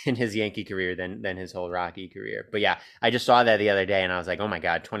in his Yankee career than his whole Rocky career. But yeah, I just saw that the other day and I was like, oh my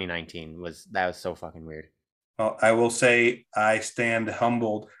God, 2019 was so fucking weird. Well, I will say I stand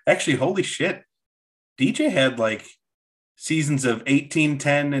humbled. Actually, holy shit. DJ had like seasons of 18,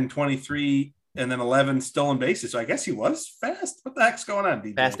 10, and 23, and then 11 stolen bases. So I guess he was fast. What the heck's going on,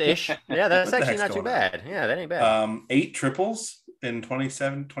 DJ? Fast-ish. Yeah, that's actually not too bad. Yeah, that ain't bad. 8 triples in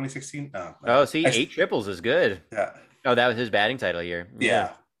 2016. Oh, see, 8 triples is good. Yeah. Oh, that was his batting title year.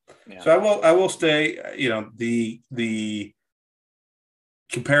 Yeah. So I will stay, the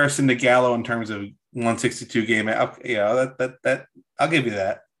comparison to Gallo in terms of 162 game, that I'll give you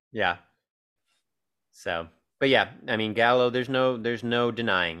that. Yeah. So, but yeah, I mean, Gallo, there's no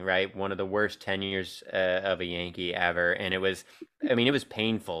denying, right? One of the worst tenures of a Yankee ever. And it was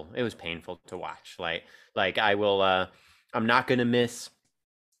painful. It was painful to watch. Like I will, I'm not going to miss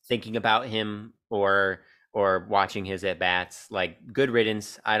thinking about him or watching his at bats. Like, good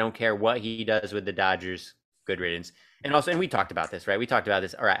riddance. I don't care what he does with the Dodgers. Good riddance. And also, and we talked about this, right? We talked about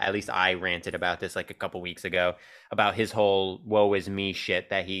this, or at least I ranted about this like a couple weeks ago about his whole woe is me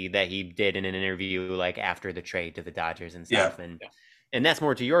shit that he did in an interview like after the trade to the Dodgers and stuff. Yeah. And that's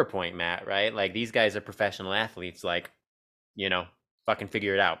more to your point, Matt, right? Like, these guys are professional athletes. Like, fucking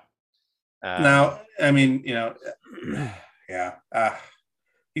figure it out. Now, I mean, yeah,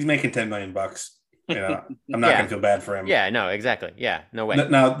 he's making $10 million. I'm not going to feel bad for him. Yeah, no, exactly. Yeah, no way.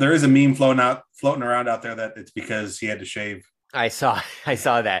 Now there is a meme floating around out there that it's because he had to shave. I saw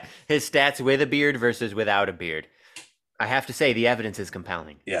that. His stats with a beard versus without a beard. I have to say the evidence is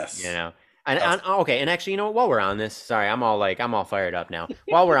compelling. Yes. And okay, and actually, while we're on this, sorry, I'm all fired up now.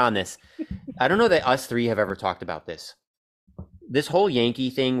 While we're on this, I don't know that us three have ever talked about this. This whole Yankee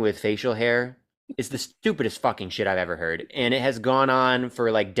thing with facial hair is the stupidest fucking shit I've ever heard. And it has gone on for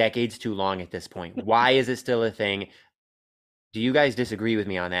like decades too long at this point. Why is it still a thing? Do you guys disagree with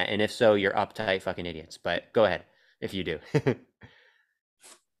me on that? And if so, you're uptight fucking idiots. But go ahead if you do.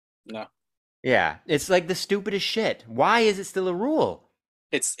 No. Yeah, it's like the stupidest shit. Why is it still a rule?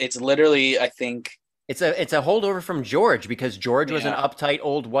 It's literally, I think, it's a holdover from George, because George was an uptight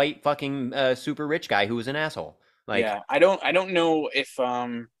old white fucking super rich guy who was an asshole. Like, yeah, I don't know if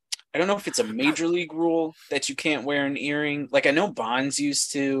it's a major league rule that you can't wear an earring. Like, I know Bonds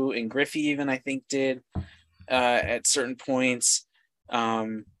used to, and Griffey even, I think, did at certain points.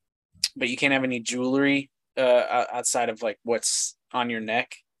 But you can't have any jewelry outside of like what's on your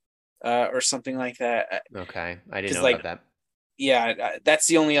neck or something like that. Okay, I didn't know about that. Yeah, that's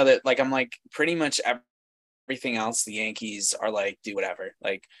the only other, like, I'm like, pretty much everything else, the Yankees are like, do whatever.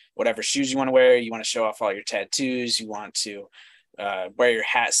 Like, whatever shoes you want to wear, you want to show off all your tattoos, you want to wear your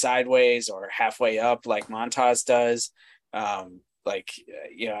hat sideways or halfway up like Montas does.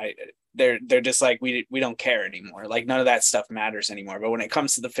 They're just like, we don't care anymore. Like, none of that stuff matters anymore. But when it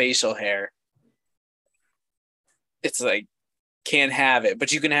comes to the facial hair, it's like can't have it,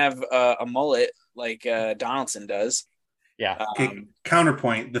 but you can have a mullet like Donaldson does. Yeah. Okay,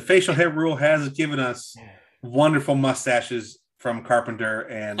 counterpoint: the facial hair rule has given us wonderful mustaches from Carpenter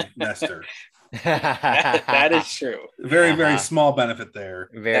and Nestor. That is true. Very, very small benefit there.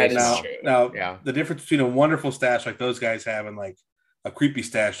 Very That is small. true. Now, Yeah. the difference between a wonderful stash like those guys have and like a creepy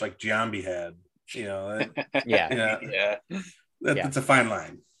stash like Giambi had, Yeah. that's a fine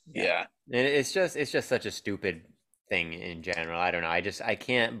line. Yeah. And it's just such a stupid thing in general. I don't know. I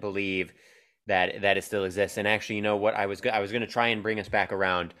can't believe that it still exists. And actually, you know what? I was going to try and bring us back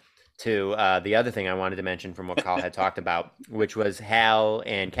around to the other thing I wanted to mention from what Carl had talked about, which was Hal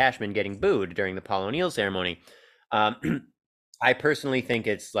and Cashman getting booed during the Paul O'Neill ceremony. I personally think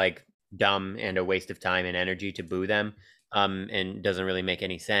it's like dumb and a waste of time and energy to boo them, and doesn't really make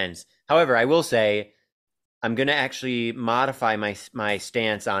any sense. However, I will say I'm going to actually modify my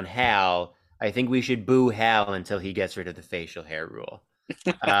stance on Hal. I think we should boo Hal until he gets rid of the facial hair rule.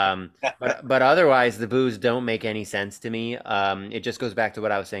 But otherwise, the boos don't make any sense to me. It just goes back to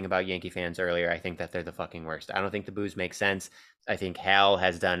what I was saying about Yankee fans earlier. I think that they're the fucking worst. I don't think the boos make sense. I think Hal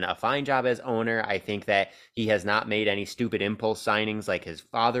has done a fine job as owner. I think that he has not made any stupid impulse signings like his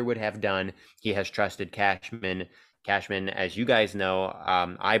father would have done. He has trusted Cashman. Cashman, as you guys know,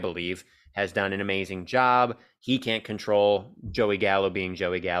 I believe, has done an amazing job. He can't control Joey Gallo being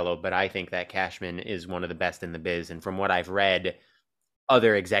Joey Gallo, but I think that Cashman is one of the best in the biz. And from what I've read,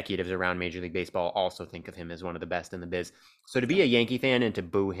 other executives around Major League Baseball also think of him as one of the best in the biz. So to be a Yankee fan and to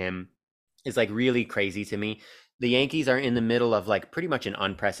boo him is like really crazy to me. The Yankees are in the middle of like pretty much an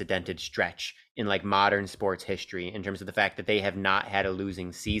unprecedented stretch in like modern sports history in terms of the fact that they have not had a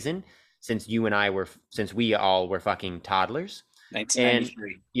losing season since we all were fucking toddlers.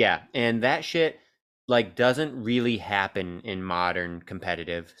 1993. And that shit like doesn't really happen in modern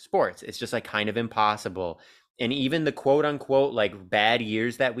competitive sports. It's just like kind of impossible. And even the quote unquote like bad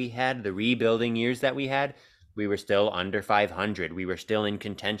years that we had, the rebuilding years that we had, we were still under 500. We were still in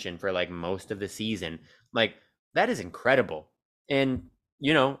contention for like most of the season. Like that is incredible. And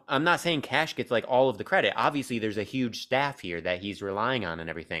I'm not saying Cash gets like all of the credit. Obviously there's a huge staff here that he's relying on and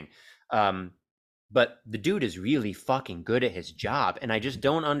everything. But the dude is really fucking good at his job. And I just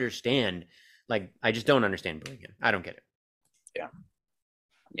don't understand. I just don't understand booing him. I don't get it.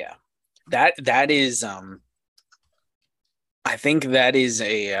 Yeah. That is, I think that is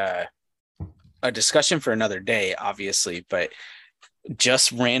a discussion for another day, obviously, but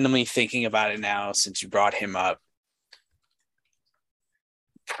just randomly thinking about it now, since you brought him up,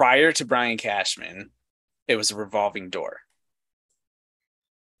 prior to Brian Cashman, it was a revolving door.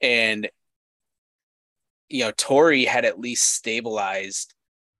 And, Torrey had at least stabilized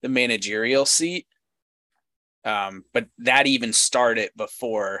the managerial seat. But that even started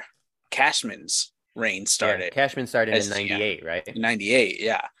before Cashman's reign started. Yeah, Cashman started in 98, right? 98,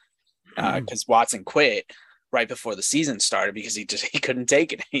 yeah. Because Watson quit right before the season started because he couldn't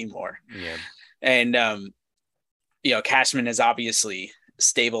take it anymore. Yeah. And Cashman has obviously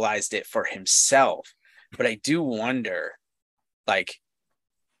stabilized it for himself. But I do wonder,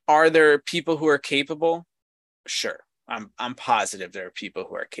 are there people who are capable? Sure. I'm positive there are people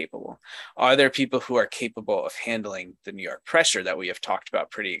who are capable. Are there people who are capable of handling the New York pressure that we have talked about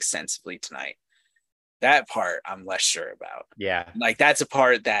pretty extensively tonight? That part I'm less sure about. Yeah. That's a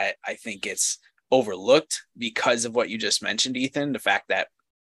part that I think gets overlooked because of what you just mentioned, Ethan, the fact that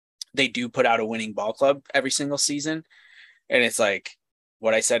they do put out a winning ball club every single season. And it's like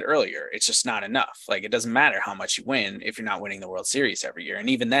what I said earlier, it's just not enough. It doesn't matter how much you win if you're not winning the World Series every year.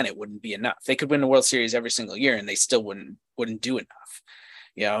 And even then it wouldn't be enough. They could win the World Series every single year and they still wouldn't do enough,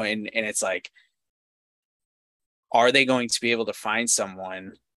 and it's like, are they going to be able to find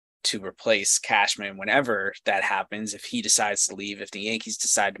someone to replace Cashman whenever that happens? If he decides to leave, if the Yankees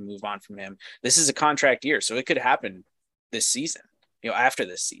decide to move on from him, this is a contract year. So it could happen this season, after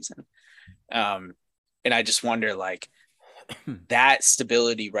this season. And I just wonder, that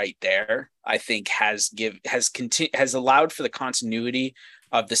stability right there, I think has allowed for the continuity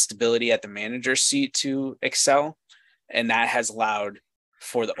of the stability at the manager's seat to excel. And that has allowed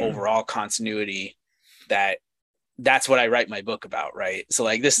for the overall continuity that's what I write my book about. Right. So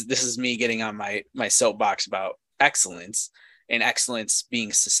this is me getting on my soapbox about excellence, and excellence being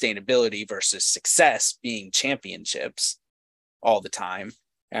sustainability versus success being championships all the time.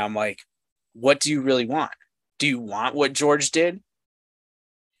 And I'm like, what do you really want? Do you want what George did?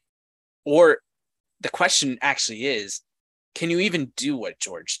 Or the question actually is, can you even do what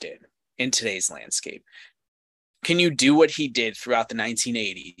George did in today's landscape? Can you do what he did throughout the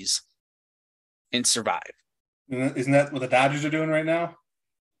 1980s and survive? Isn't that what the Dodgers are doing right now?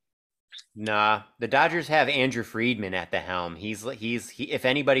 Nah, the Dodgers have Andrew Friedman at the helm. He if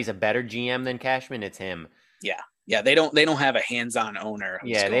anybody's a better GM than Cashman, it's him. Yeah. They don't have a hands-on owner.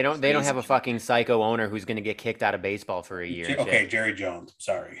 Yeah, they don't have a fucking psycho owner who's going to get kicked out of baseball for a year. And Okay, shit. Jerry Jones.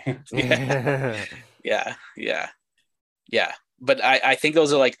 Sorry. Yeah. But I think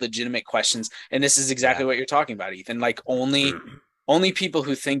those are like legitimate questions, and this is exactly what you're talking about, Ethan. Like only people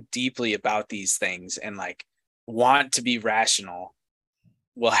who think deeply about these things and like want to be rational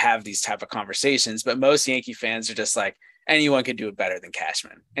will have these type of conversations. But most Yankee fans are just like, anyone could do it better than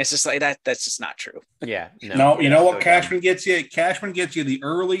Cashman. And it's just like that's just not true. Yeah. No, you know what Cashman gets you? Cashman gets you the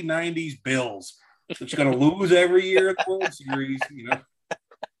early 90s Bills. It's going to lose every year in the World Series, you know.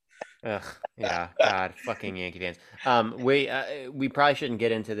 Ugh, yeah, God, fucking Yankee fans. We probably shouldn't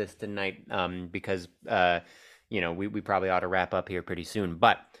get into this tonight, because we probably ought to wrap up here pretty soon.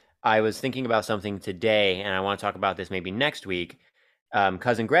 But I was thinking about something today, and I want to talk about this maybe next week.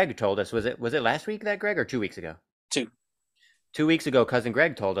 Cousin Greg told us, was it last week that Greg, or 2 weeks ago? 2 weeks ago, Cousin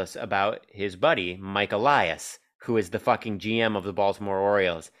Greg told us about his buddy Mike Elias, who is the fucking GM of the Baltimore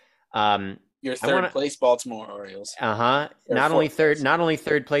Orioles. Your third place Baltimore Orioles. Not only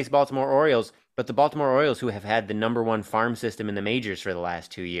third place Baltimore Orioles, but the Baltimore Orioles, who have had the #1 farm system in the majors for the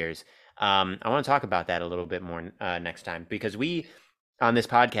last 2 years. I want to talk about that a little bit more next time, because we on this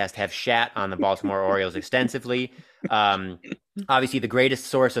podcast have shat on the Baltimore Orioles extensively. Obviously, the greatest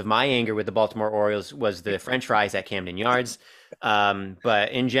source of my anger with the Baltimore Orioles was the French fries at Camden Yards.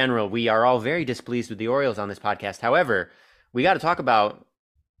 But in general, we are all very displeased with the Orioles on this podcast. However, we got to talk about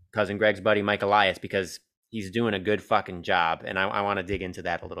Cousin Greg's buddy Mike Elias, because he's doing a good fucking job, and I want to dig into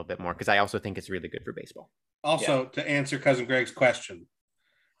that a little bit more, because I also think it's really good for baseball. Also, to answer Cousin Greg's question,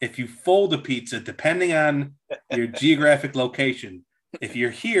 if you fold a pizza, depending on your geographic location, if you're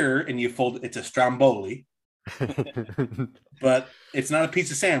here and you fold, it's a stromboli, but it's not a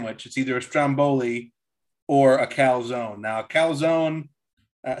pizza sandwich. It's either a stromboli or a calzone. Now, a calzone,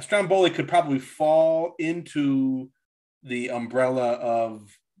 stromboli could probably fall into the umbrella of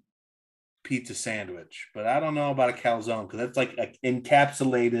pizza sandwich, but I don't know about a calzone, because that's like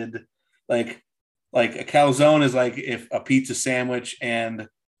encapsulated, like a calzone is like if a pizza sandwich and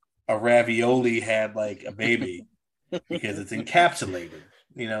a ravioli had like a baby, because it's encapsulated,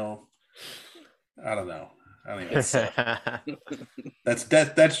 you know. I don't know. I don't even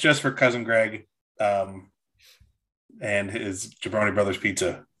that's just for Cousin Greg and his Jabroni Brothers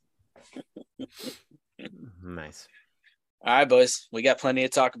Pizza. Nice. All right, boys. We got plenty to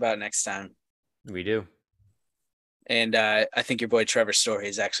talk about next time. We do. And I think your boy Trevor Story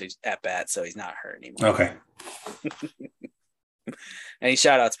is actually at bat, so he's not hurt anymore. Okay. Any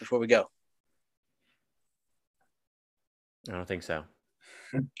shout outs before we go? I don't think so.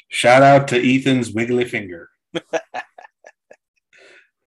 Shout out to Ethan's wiggly finger.